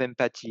lot of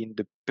empathy in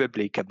the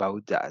public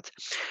about that.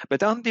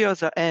 But on the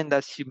other hand,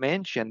 as you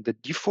mentioned, the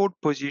default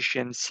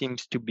position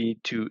seems to be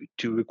to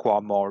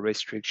require more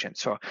restrictions.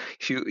 So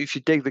if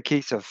you take the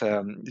case of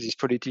this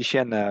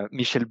politician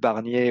Michel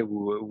Barnier,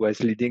 who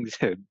was leading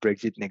the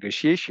Brexit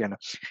negotiation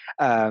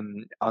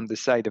on the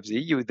side of the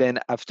EU, then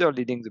after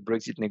leading the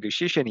Brexit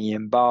negotiation, he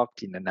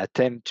embarked in an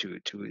attempt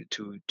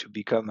to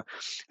become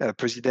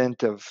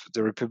president of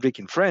the Republic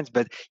in France.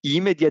 But he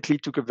immediately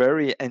took a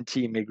very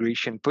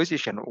anti-immigration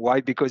position.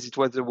 Why? Because it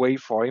was a way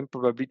for him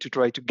probably to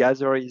try to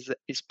gather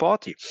his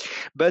party.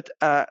 But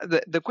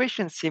the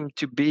question seemed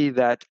to be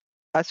that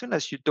as soon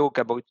as you talk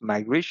about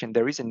migration,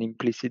 there is an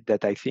implicit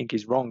that I think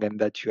is wrong and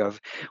that you have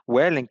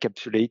well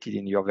encapsulated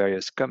in your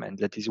various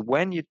comments. That is,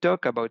 when you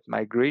talk about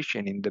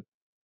migration in the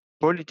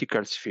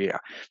political sphere,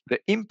 the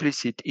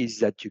implicit is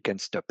that you can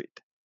stop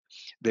it.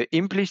 The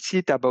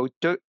implicit about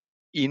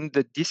in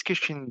the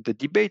discussion, the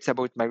debates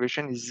about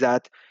migration is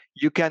that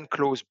you can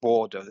close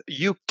borders.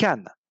 You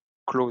can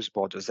close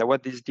borders. There was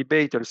this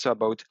debate also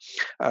about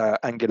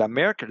Angela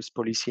Merkel's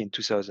policy in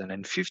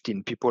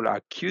 2015. People are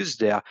accused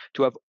there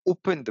to have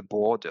opened the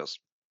borders.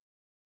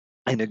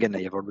 And again,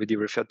 I have already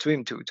referred to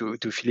him,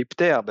 to Philippe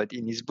Ter, but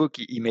in his book,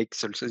 he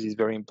makes also this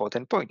very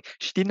important point.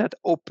 She did not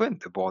open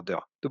the border.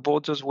 The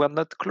borders were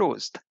not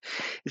closed.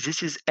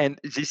 This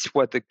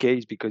was the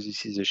case because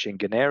this is a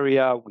Schengen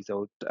area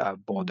without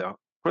border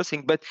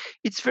crossing, but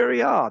it's very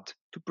hard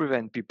to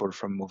prevent people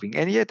from moving.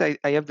 And yet I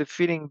have the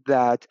feeling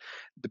that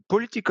the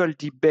political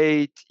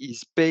debate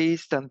is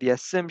based on the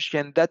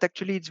assumption that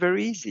actually it's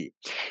very easy.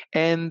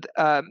 And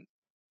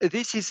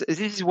this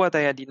is what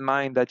I had in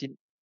mind, that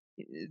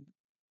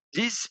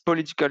this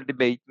political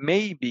debate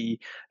may be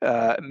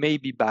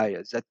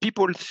biased, that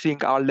people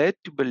think are led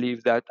to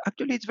believe that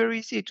actually it's very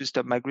easy to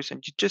stop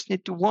migration, you just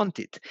need to want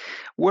it.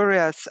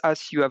 Whereas,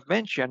 as you have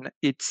mentioned,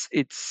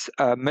 it's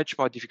much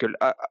more difficult.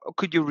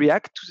 Could you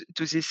react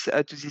to this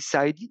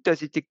idea?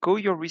 Does it echo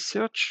your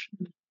research?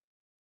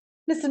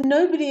 Listen,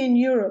 nobody in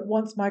Europe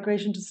wants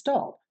migration to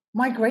stop.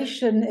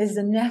 Migration is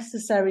a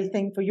necessary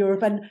thing for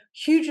Europe, and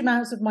huge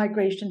amounts of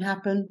migration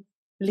happen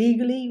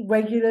legally,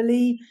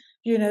 regularly.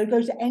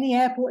 Go to any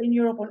airport in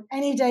Europe on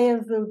any day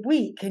of the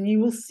week, and you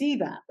will see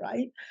that,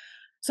 right?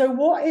 So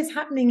what is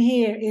happening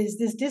here is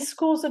this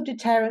discourse of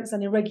deterrence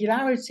and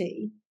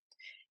irregularity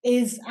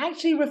is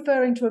actually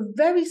referring to a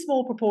very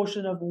small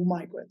proportion of all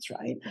migrants,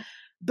 right?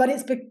 But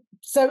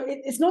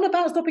it's not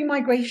about stopping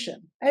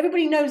migration.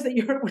 Everybody knows that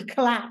Europe would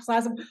collapse,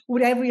 as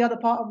would every other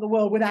part of the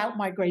world, without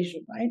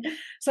migration, right?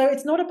 So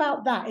it's not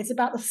about that. It's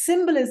about the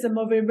symbolism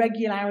of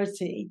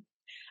irregularity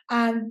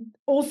and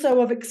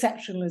also of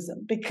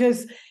exceptionalism,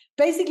 because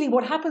basically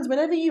what happens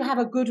whenever you have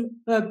a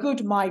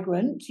good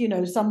migrant,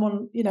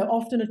 someone,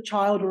 often a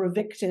child or a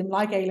victim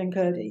like Aylan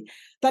Kurdi,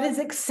 that is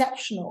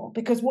exceptional,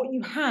 because what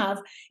you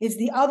have is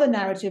the other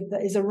narrative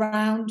that is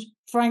around,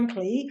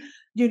 frankly,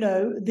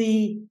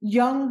 the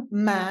young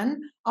man,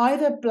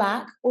 either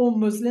Black or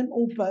Muslim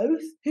or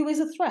both, who is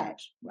a threat,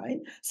 right?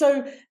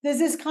 So there's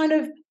this kind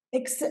of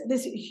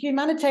this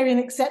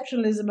humanitarian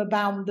exceptionalism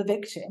about the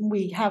victim.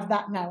 We have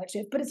that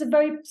narrative, but it's a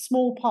very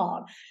small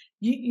part.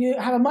 You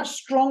have a much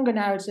stronger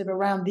narrative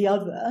around the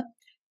other,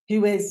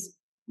 who is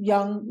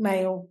young,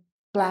 male,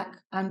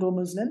 Black and or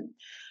Muslim.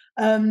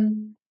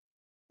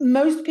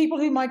 Most people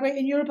who migrate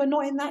in Europe are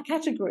not in that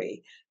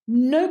category.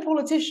 No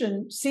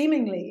politician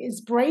seemingly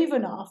is brave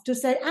enough to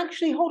say,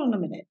 actually, hold on a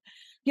minute.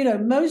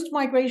 Most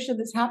migration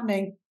that's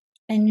happening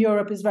in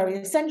Europe is very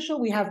essential.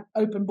 We have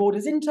open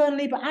borders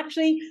internally, but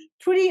actually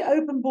pretty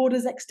open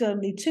borders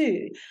externally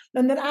too.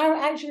 And that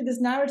actually this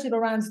narrative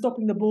around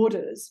stopping the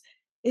borders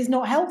is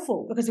not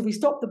helpful, because if we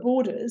stop the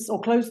borders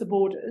or close the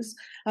borders,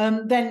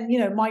 then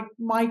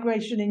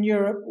migration in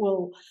Europe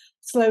will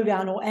slow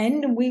down or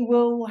end, and we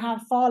will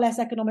have far less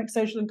economic,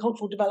 social, and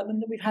cultural development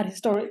than we've had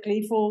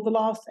historically for the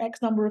last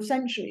X number of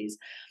centuries.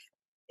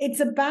 It's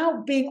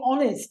about being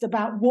honest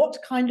about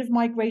what kind of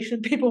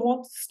migration people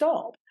want to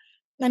stop.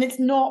 And it's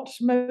not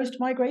most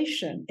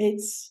migration.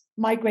 It's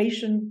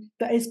migration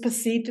that is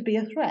perceived to be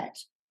a threat.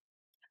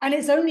 And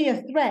it's only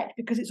a threat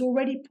because it's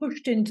already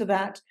pushed into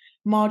that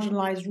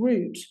marginalized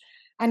route.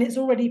 And it's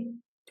already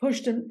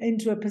pushed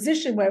into a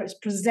position where it's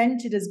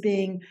presented as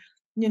being,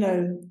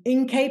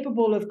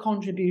 incapable of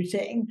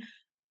contributing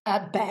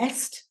at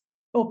best,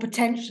 or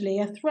potentially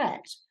a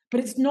threat. But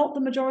it's not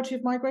the majority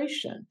of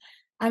migration.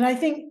 And I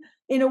think,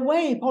 in a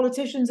way,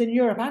 politicians in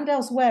Europe and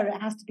elsewhere,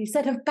 it has to be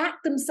said, have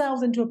backed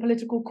themselves into a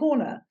political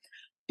corner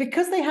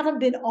because they haven't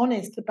been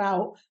honest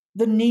about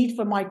the need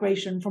for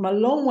migration from a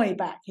long way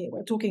back here.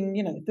 We're talking,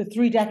 the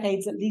 3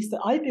 decades at least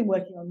that I've been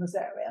working on this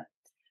area.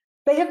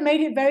 They have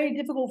made it very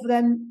difficult for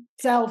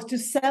themselves to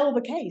sell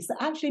the case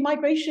that actually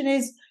migration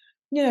is,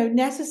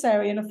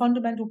 necessary and a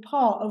fundamental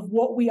part of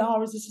what we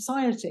are as a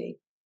society.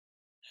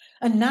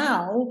 And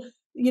now,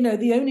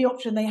 the only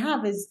option they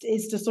have is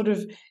to sort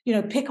of,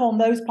 pick on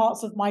those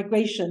parts of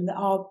migration that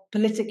are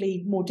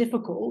politically more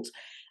difficult.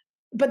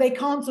 But they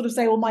can't sort of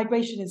say, well,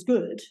 migration is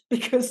good,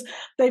 because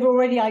they've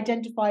already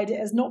identified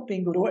it as not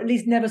being good, or at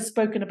least never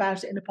spoken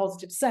about it in a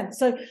positive sense.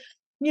 So,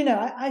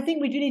 I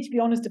think we do need to be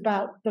honest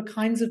about the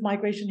kinds of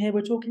migration here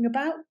we're talking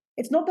about.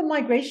 It's not that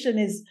migration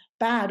is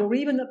bad, or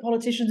even that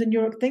politicians in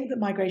Europe think that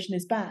migration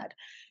is bad.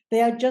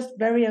 They are just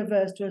very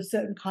averse to a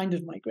certain kind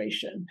of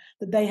migration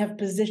that they have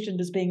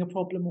positioned as being a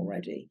problem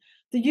already.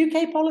 The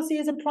UK policy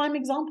is a prime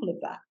example of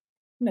that.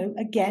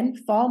 Again,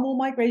 far more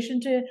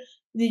migration to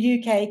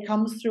the UK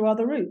comes through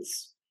other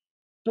routes.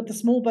 But the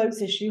small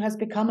boats issue has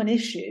become an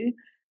issue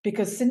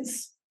because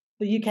since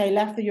the UK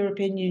left the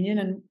European Union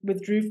and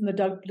withdrew from the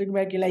Dublin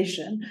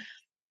regulation,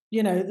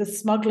 the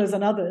smugglers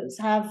and others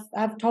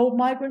have told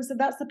migrants that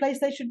that's the place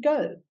they should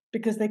go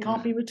because they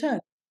can't be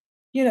returned.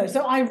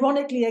 So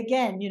ironically,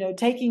 again,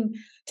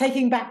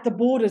 taking back the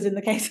borders in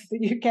the case of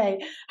the UK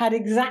had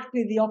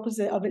exactly the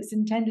opposite of its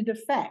intended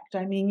effect.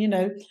 I mean,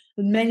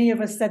 many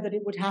of us said that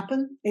it would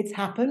happen. It's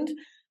happened.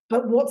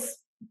 But what's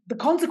the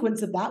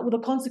consequence of that? Well, the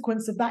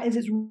consequence of that is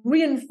it's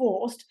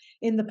reinforced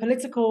in the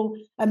political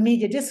and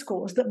media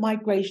discourse that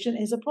migration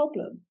is a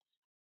problem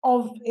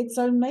of its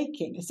own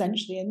making,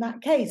 essentially, in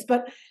that case.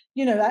 But,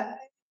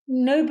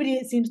 nobody,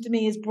 it seems to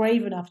me, is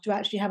brave enough to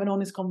actually have an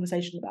honest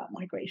conversation about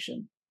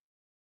migration,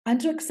 and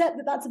to accept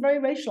that that's a very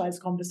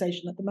racialized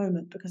conversation at the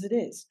moment, because it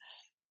is.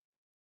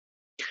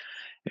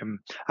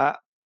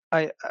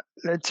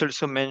 Let's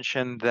also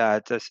mention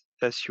that,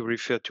 as you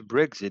refer to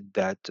Brexit,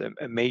 that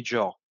a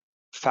major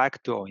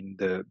factor in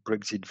the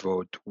Brexit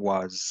vote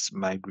was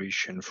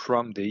migration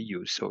from the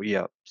EU. So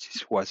yeah,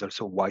 this was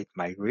also white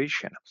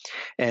migration.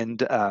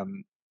 And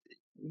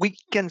we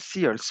can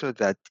see also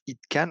that it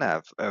can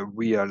have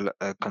real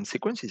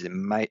consequences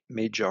and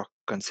major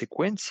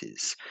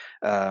consequences.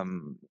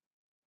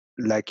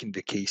 like in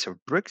the case of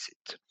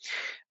Brexit.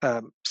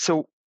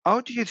 So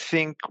how do you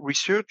think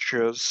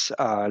researchers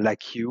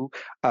like you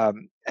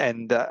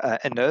and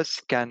us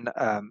can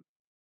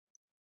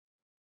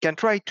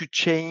try to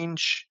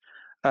change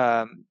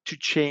the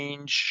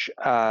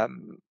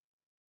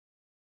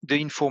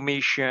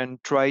information,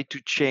 try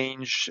to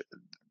change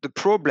the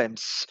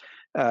problems,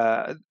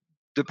 uh,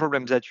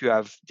 that you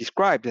have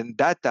described, and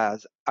that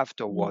has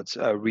afterwards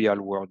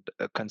real world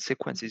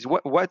consequences.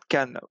 What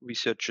can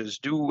researchers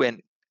do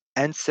and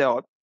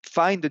answer,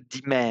 find a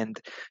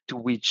demand to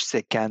which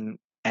they can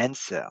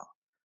answer?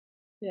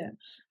 Yeah.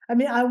 I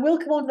mean, I will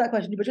come on to that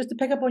question, but just to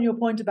pick up on your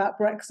point about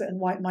Brexit and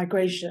white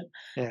migration,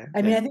 Yeah,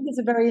 I mean, yeah, I think it's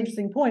a very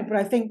interesting point, but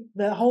I think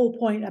the whole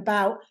point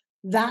about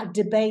that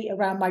debate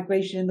around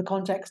migration in the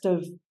context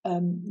of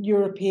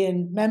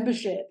European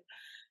membership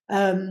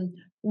um,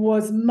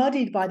 was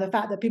muddied by the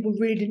fact that people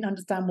really didn't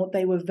understand what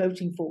they were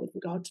voting for with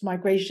regard to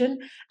migration,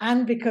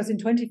 and because in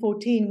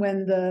 2014,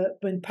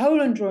 when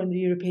Poland joined the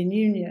European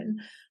Union,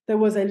 there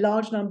was a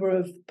large number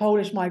of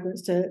Polish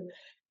migrants to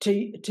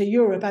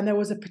Europe, and there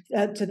was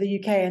to the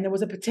UK, and there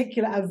was a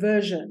particular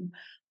aversion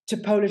to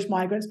Polish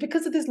migrants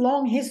because of this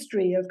long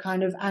history of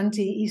kind of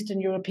anti-Eastern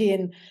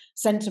European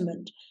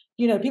sentiment.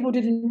 You know, people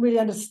didn't really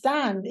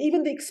understand.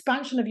 Even the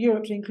expansion of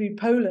Europe to include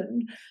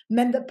Poland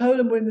meant that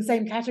Poland were in the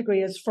same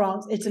category as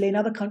France, Italy, and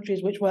other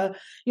countries which were,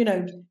 you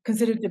know,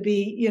 considered to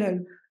be, you know,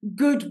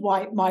 good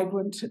white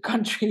migrant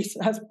countries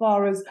as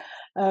far as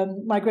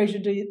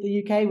migration to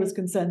the UK was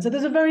concerned. So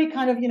there's a very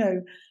kind of, you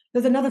know,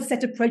 there's another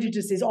set of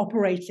prejudices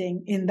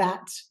operating in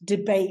that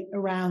debate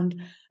around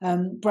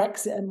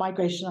Brexit and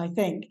migration, I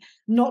think.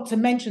 Not to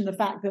mention the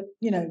fact that,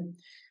 you know,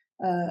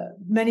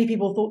 many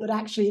people thought that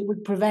actually it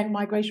would prevent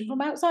migration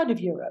from outside of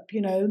Europe.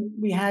 You know,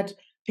 we had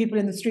people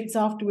in the streets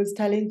afterwards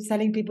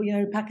telling people, you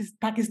know,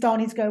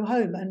 Pakistanis go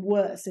home, and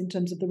worse in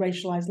terms of the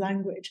racialized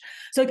language.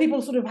 So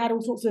people sort of had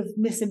all sorts of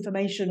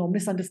misinformation or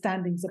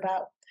misunderstandings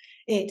about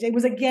it. It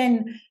was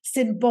again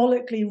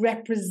symbolically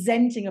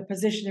representing a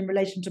position in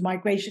relation to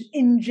migration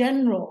in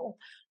general,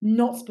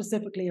 not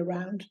specifically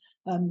around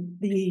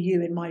the EU,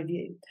 in my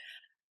view.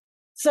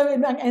 So,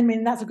 I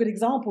mean, that's a good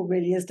example,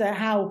 really, as to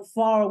how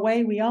far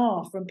away we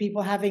are from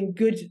people having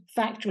good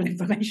factual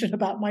information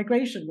about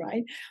migration,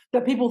 right?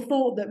 But people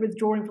thought that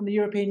withdrawing from the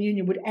European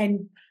Union would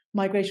end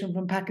migration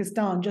from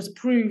Pakistan just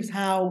proves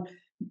how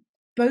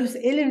both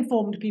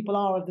ill-informed people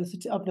are of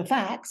the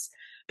facts,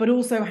 but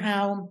also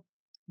how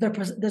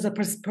there's a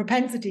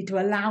propensity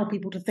to allow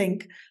people to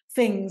think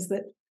things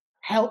that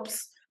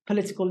helps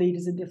political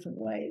leaders in different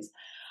ways.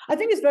 I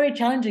think it's very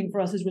challenging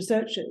for us as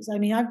researchers. I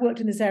mean, I've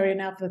worked in this area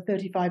now for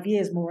 35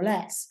 years, more or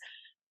less.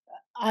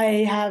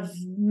 I have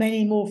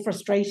many more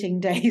frustrating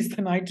days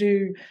than I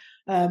do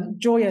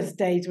joyous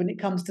days when it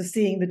comes to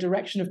seeing the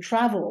direction of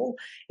travel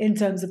in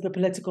terms of the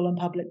political and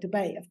public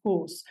debate, of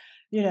course.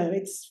 You know,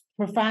 it's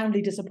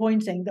profoundly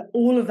disappointing that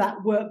all of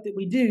that work that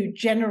we do,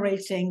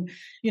 generating,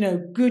 you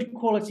know, good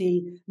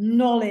quality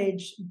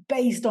knowledge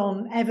based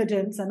on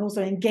evidence and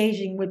also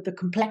engaging with the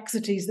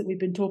complexities that we've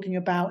been talking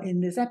about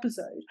in this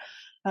episode,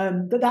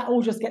 that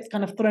all just gets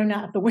kind of thrown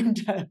out of the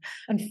window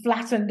and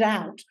flattened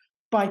out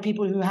by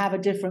people who have a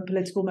different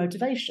political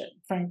motivation.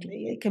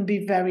 Frankly, it can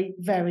be very,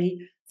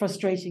 very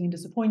frustrating and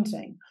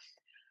disappointing.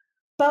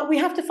 But we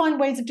have to find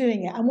ways of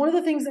doing it. And one of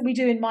the things that we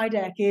do in my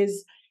deck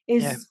is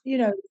you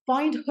know,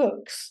 find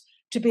hooks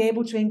to be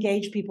able to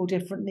engage people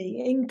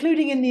differently,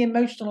 including in the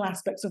emotional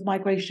aspects of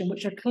migration,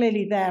 which are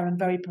clearly there and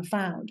very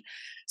profound.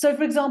 So,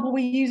 for example,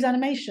 we use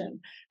animation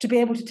to be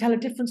able to tell a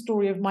different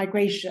story of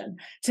migration,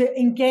 to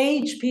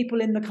engage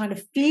people in the kind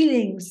of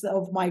feelings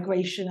of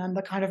migration and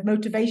the kind of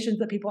motivations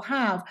that people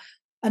have.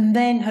 And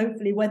then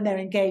hopefully when they're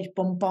engaged,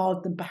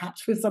 bombard them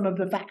perhaps with some of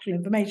the factual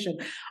information.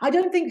 I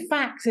don't think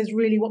facts is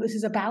really what this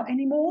is about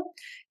anymore.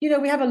 You know,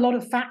 we have a lot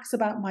of facts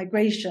about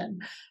migration,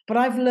 but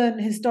I've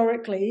learned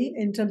historically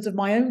in terms of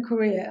my own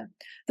career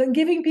that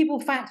giving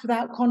people facts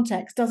without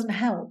context doesn't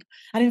help,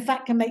 and in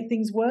fact can make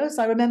things worse.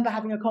 I remember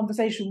having a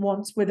conversation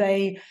once with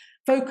a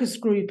focus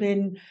group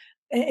in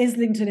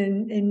Islington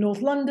in North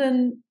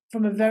London,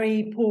 from a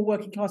very poor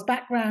working class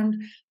background,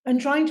 and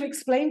trying to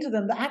explain to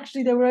them that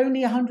actually there were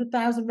only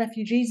 100,000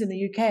 refugees in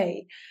the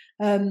UK.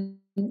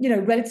 You know,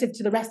 relative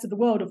to the rest of the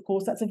world, of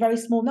course, that's a very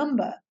small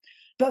number.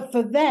 But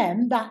for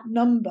them, that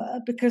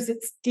number, because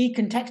it's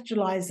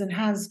decontextualized and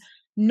has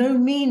no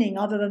meaning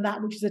other than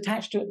that which is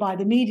attached to it by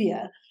the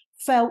media,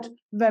 felt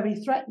very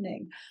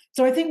threatening.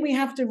 So I think we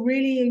have to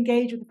really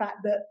engage with the fact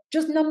that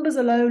just numbers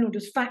alone or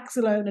just facts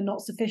alone are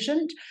not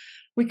sufficient.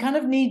 We kind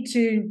of need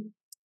to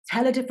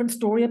tell a different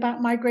story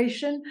about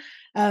migration,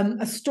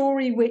 a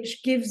story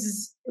which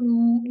gives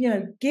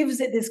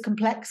it this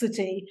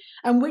complexity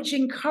and which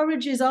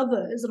encourages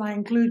others, and I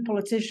include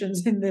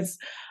politicians in this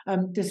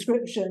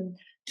description,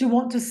 to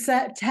want to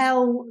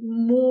tell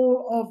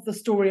more of the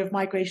story of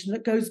migration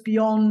that goes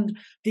beyond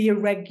the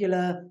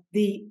irregular,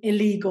 the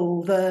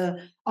illegal,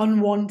 the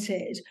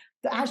unwanted,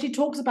 that actually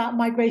talks about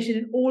migration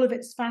in all of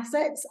its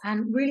facets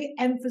and really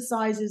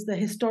emphasizes the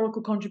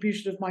historical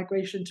contribution of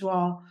migration to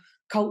our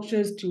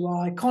cultures, to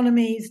our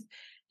economies,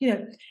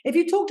 if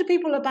you talk to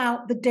people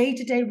about the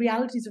day-to-day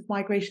realities of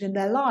migration in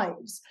their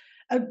lives,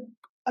 a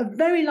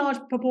very large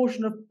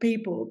proportion of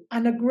people,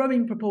 and a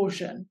growing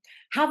proportion,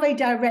 have a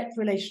direct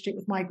relationship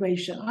with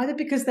migration, either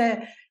because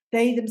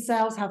they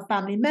themselves have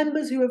family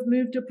members who have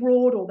moved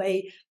abroad, or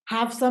they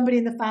have somebody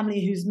in the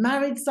family who's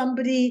married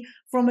somebody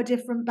from a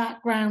different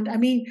background. I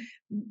mean,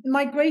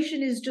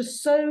 migration is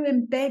just so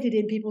embedded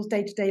in people's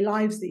day-to-day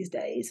lives these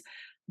days.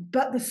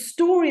 But the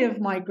story of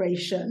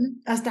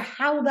migration as to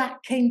how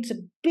that came to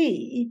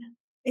be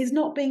is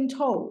not being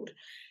told.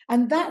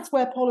 And that's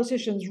where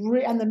politicians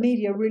and the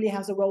media really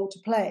has a role to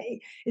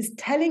play, is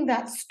telling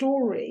that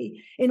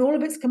story in all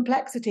of its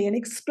complexity and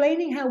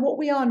explaining how what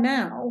we are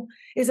now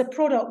is a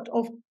product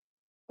of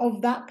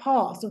that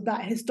past, of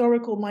that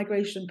historical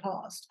migration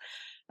past.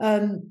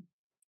 I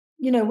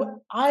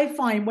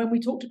find when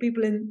we talk to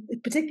people,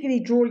 particularly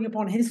drawing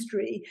upon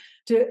history,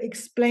 to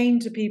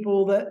explain to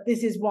people that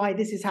this is why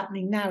this is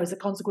happening now as a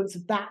consequence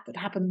of that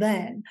happened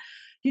then,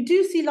 you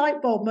do see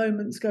light bulb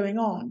moments going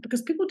on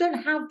because people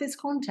don't have this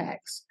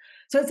context.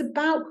 So it's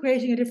about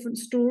creating a different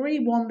story,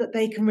 one that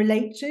they can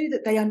relate to,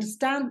 that they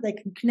understand, that they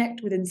can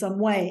connect with in some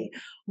way,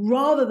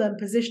 rather than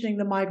positioning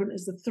the migrant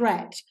as the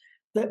threat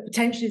that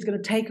potentially is going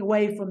to take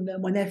away from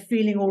them when they're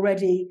feeling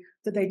already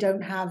that they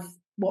don't have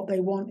what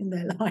they want in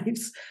their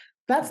lives.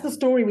 That's the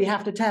story we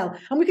have to tell.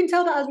 And we can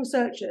tell that as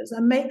researchers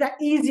and make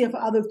that easier for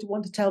others to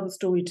want to tell the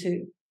story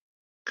too.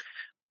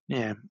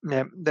 Yeah.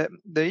 The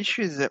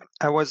issue is that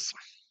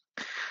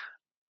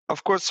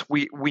of course,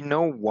 we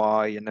know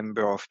why a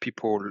number of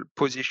people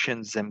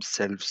position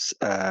themselves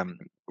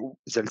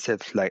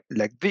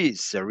like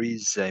this. There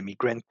is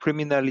immigrant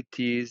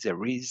criminality,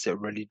 there is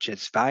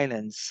religious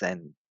violence,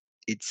 and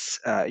it's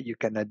you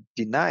cannot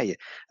deny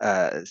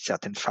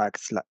certain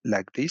facts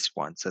like these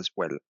ones as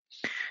well.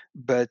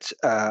 But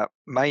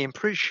my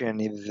impression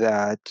is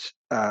that,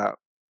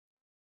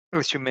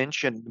 as you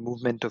mentioned, the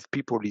movement of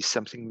people is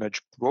something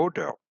much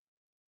broader,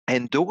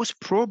 and those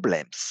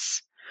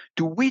problems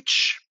to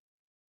which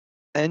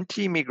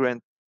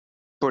anti-immigrant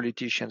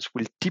politicians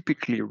will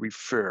typically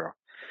refer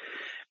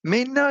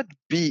may not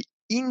be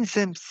in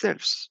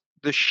themselves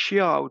the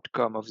sheer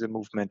outcome of the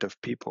movement of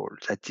people.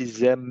 That is,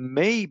 there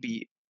may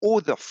be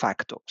other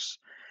factors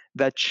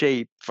that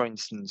shape, for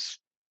instance,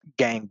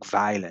 gang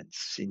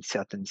violence in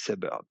certain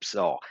suburbs,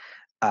 or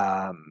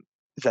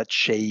that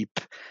shape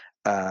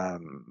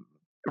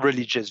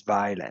religious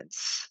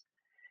violence.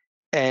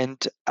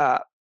 And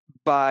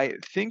by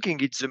thinking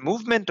it's the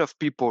movement of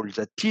people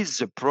that is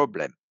the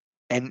problem,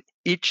 and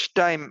each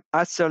time,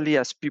 as early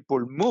as people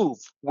move,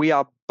 we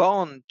are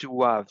bound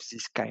to have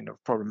this kind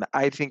of problem.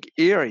 I think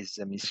here is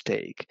a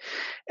mistake.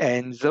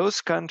 And those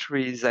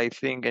countries, I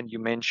think, and you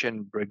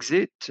mentioned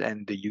Brexit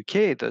and the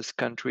UK, those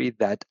countries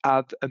that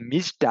have a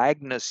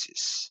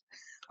misdiagnosis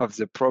of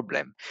the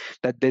problem,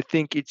 that they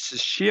think it's the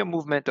sheer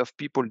movement of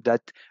people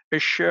that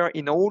usher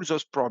in all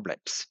those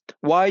problems.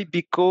 Why?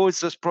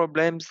 Because those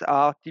problems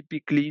are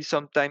typically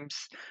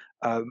sometimes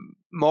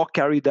more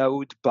carried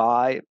out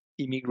by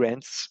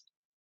immigrants,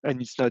 and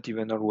it's not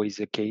even always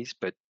the case,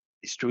 but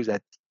it's true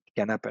that it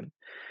can happen.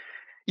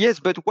 Yes,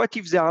 but what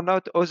if there are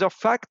not other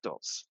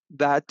factors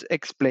that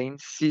explain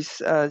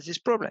these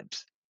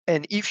problems?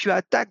 And if you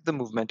attack the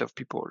movement of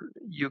people,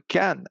 you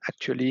can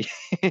actually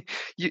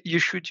you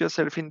shoot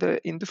yourself in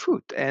the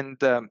foot. And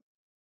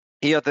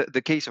here,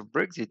 the case of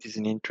Brexit is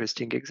an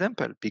interesting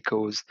example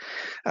because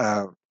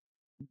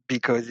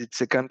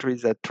it's a country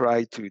that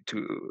try to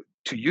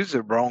use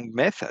the wrong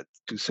method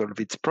to solve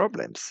its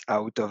problems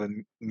out of a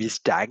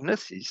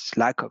misdiagnosis,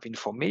 lack of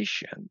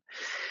information.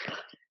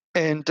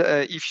 And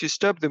if you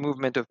stop the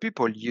movement of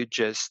people, you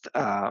just,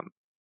 as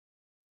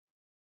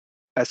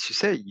you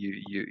say,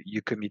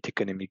 you commit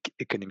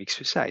economic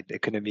suicide,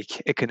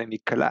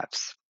 economic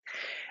collapse.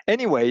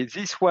 Anyway,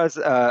 this was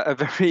a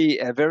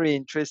very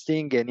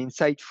interesting and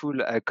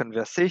insightful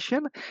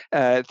conversation.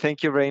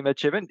 Thank you very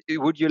much, Heaven.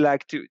 Would you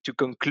like to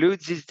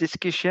conclude this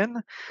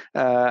discussion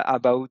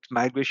about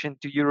migration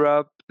to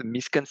Europe, the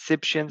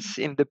misconceptions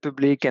in the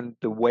public, and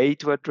the way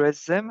to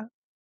address them?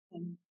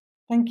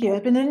 Thank you.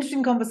 It's been an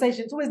interesting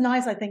conversation. It's always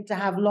nice, I think, to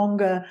have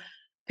longer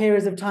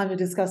periods of time to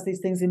discuss these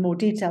things in more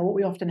detail. What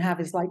we often have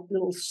is like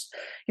little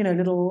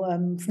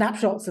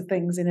snapshots of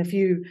things in a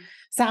few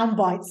sound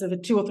bites of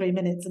 2 or 3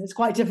 minutes, and it's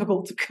quite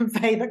difficult to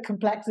convey that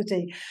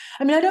complexity.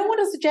 I mean, I don't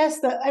want to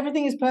suggest that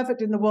everything is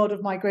perfect in the world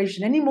of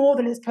migration any more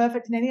than it's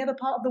perfect in any other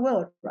part of the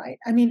world, right?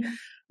 I mean,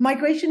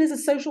 migration is a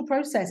social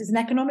process. It's an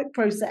economic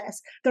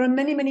process. There are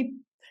many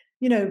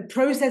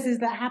processes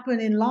that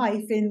happen in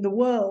life in the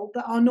world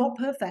that are not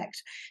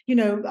perfect.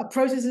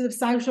 Processes of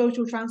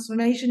social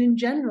transformation in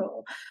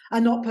general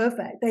are not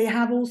perfect. They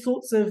have all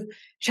sorts of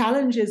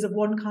challenges of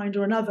one kind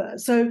or another.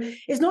 So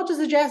it's not to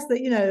suggest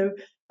that,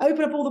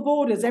 open up all the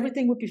borders,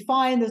 everything would be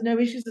fine, there's no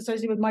issues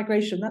associated with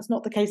migration. That's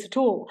not the case at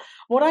all.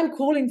 What I'm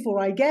calling for,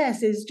 I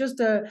guess, is just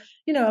a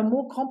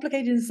more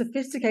complicated and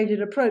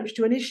sophisticated approach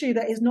to an issue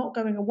that is not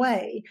going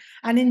away,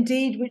 and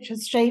indeed which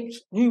has shaped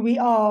who we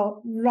are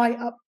right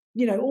up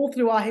all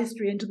through our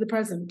history into the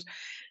present.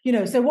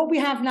 So what we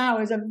have now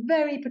is a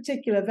very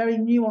particular, very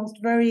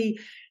nuanced, very,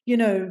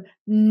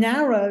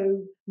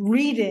 narrow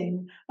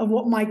reading of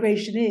what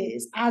migration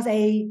is as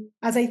a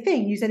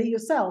thing. You said it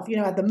yourself,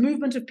 at the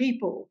movement of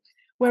people,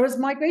 whereas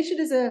migration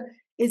is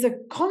a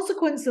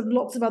consequence of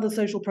lots of other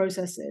social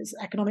processes,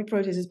 economic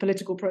processes,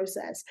 political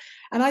process.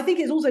 And I think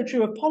it's also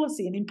true of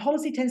policy. I mean,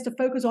 policy tends to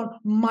focus on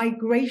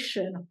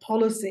migration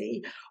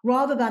policy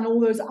rather than all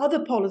those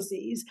other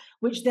policies,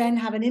 which then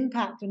have an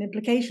impact and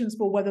implications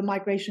for whether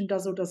migration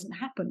does or doesn't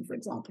happen, for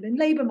example, in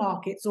labor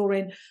markets or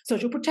in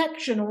social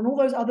protection or in all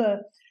those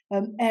other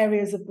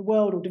areas of the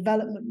world or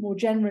development more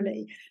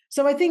generally.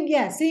 So I think,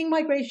 seeing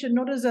migration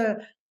not as a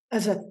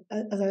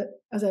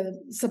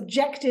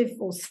subjective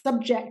or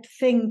subject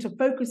thing to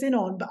focus in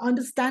on, but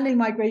understanding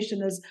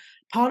migration as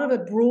part of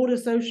a broader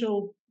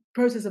social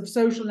process of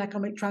social and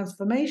economic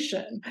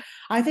transformation,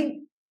 I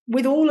think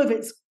with all of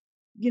its,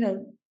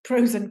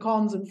 pros and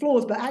cons and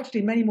flaws, but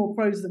actually many more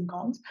pros than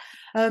cons,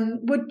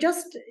 would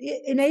just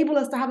enable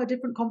us to have a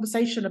different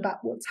conversation about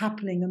what's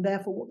happening and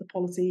therefore what the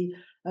policy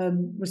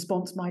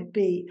response might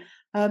be.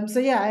 I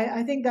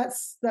think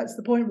that's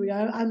the point.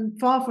 I'm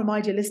far from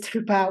idealistic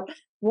about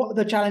what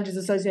the challenges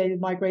associated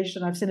with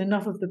migration. I've seen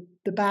enough of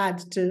the bad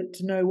to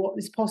know what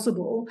is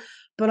possible,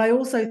 but I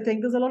also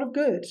think there's a lot of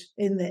good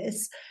in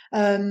this.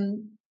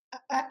 And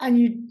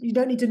you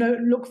don't need to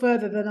look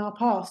further than our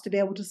past to be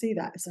able to see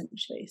that,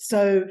 essentially.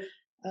 So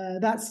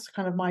that's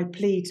kind of my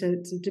plea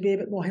to be a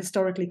bit more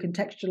historically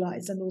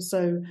contextualized and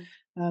also,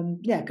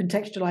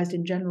 contextualized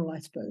in general, I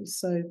suppose.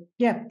 So,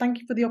 thank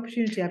you for the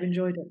opportunity. I've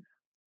enjoyed it.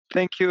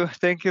 Thank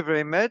you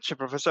very much,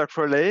 Professor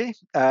Crawley.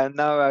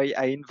 Now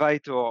I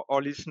invite our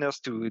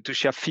listeners to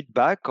share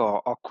feedback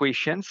or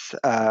questions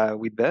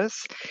with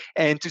us,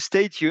 and to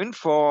stay tuned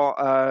for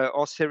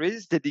our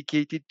series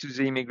dedicated to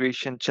the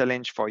immigration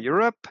challenge for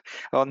Europe.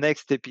 Our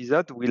next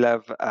episode will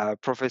have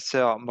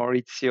Professor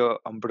Maurizio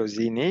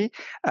Ambrosini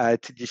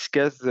to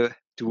discuss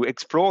to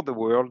explore the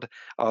world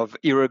of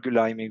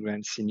irregular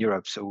immigrants in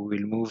Europe. So we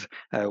will move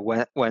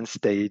one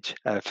stage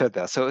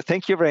further. So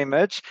thank you very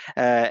much,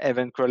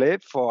 Heaven Crawley,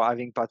 for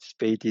having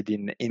participated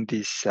in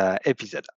this episode.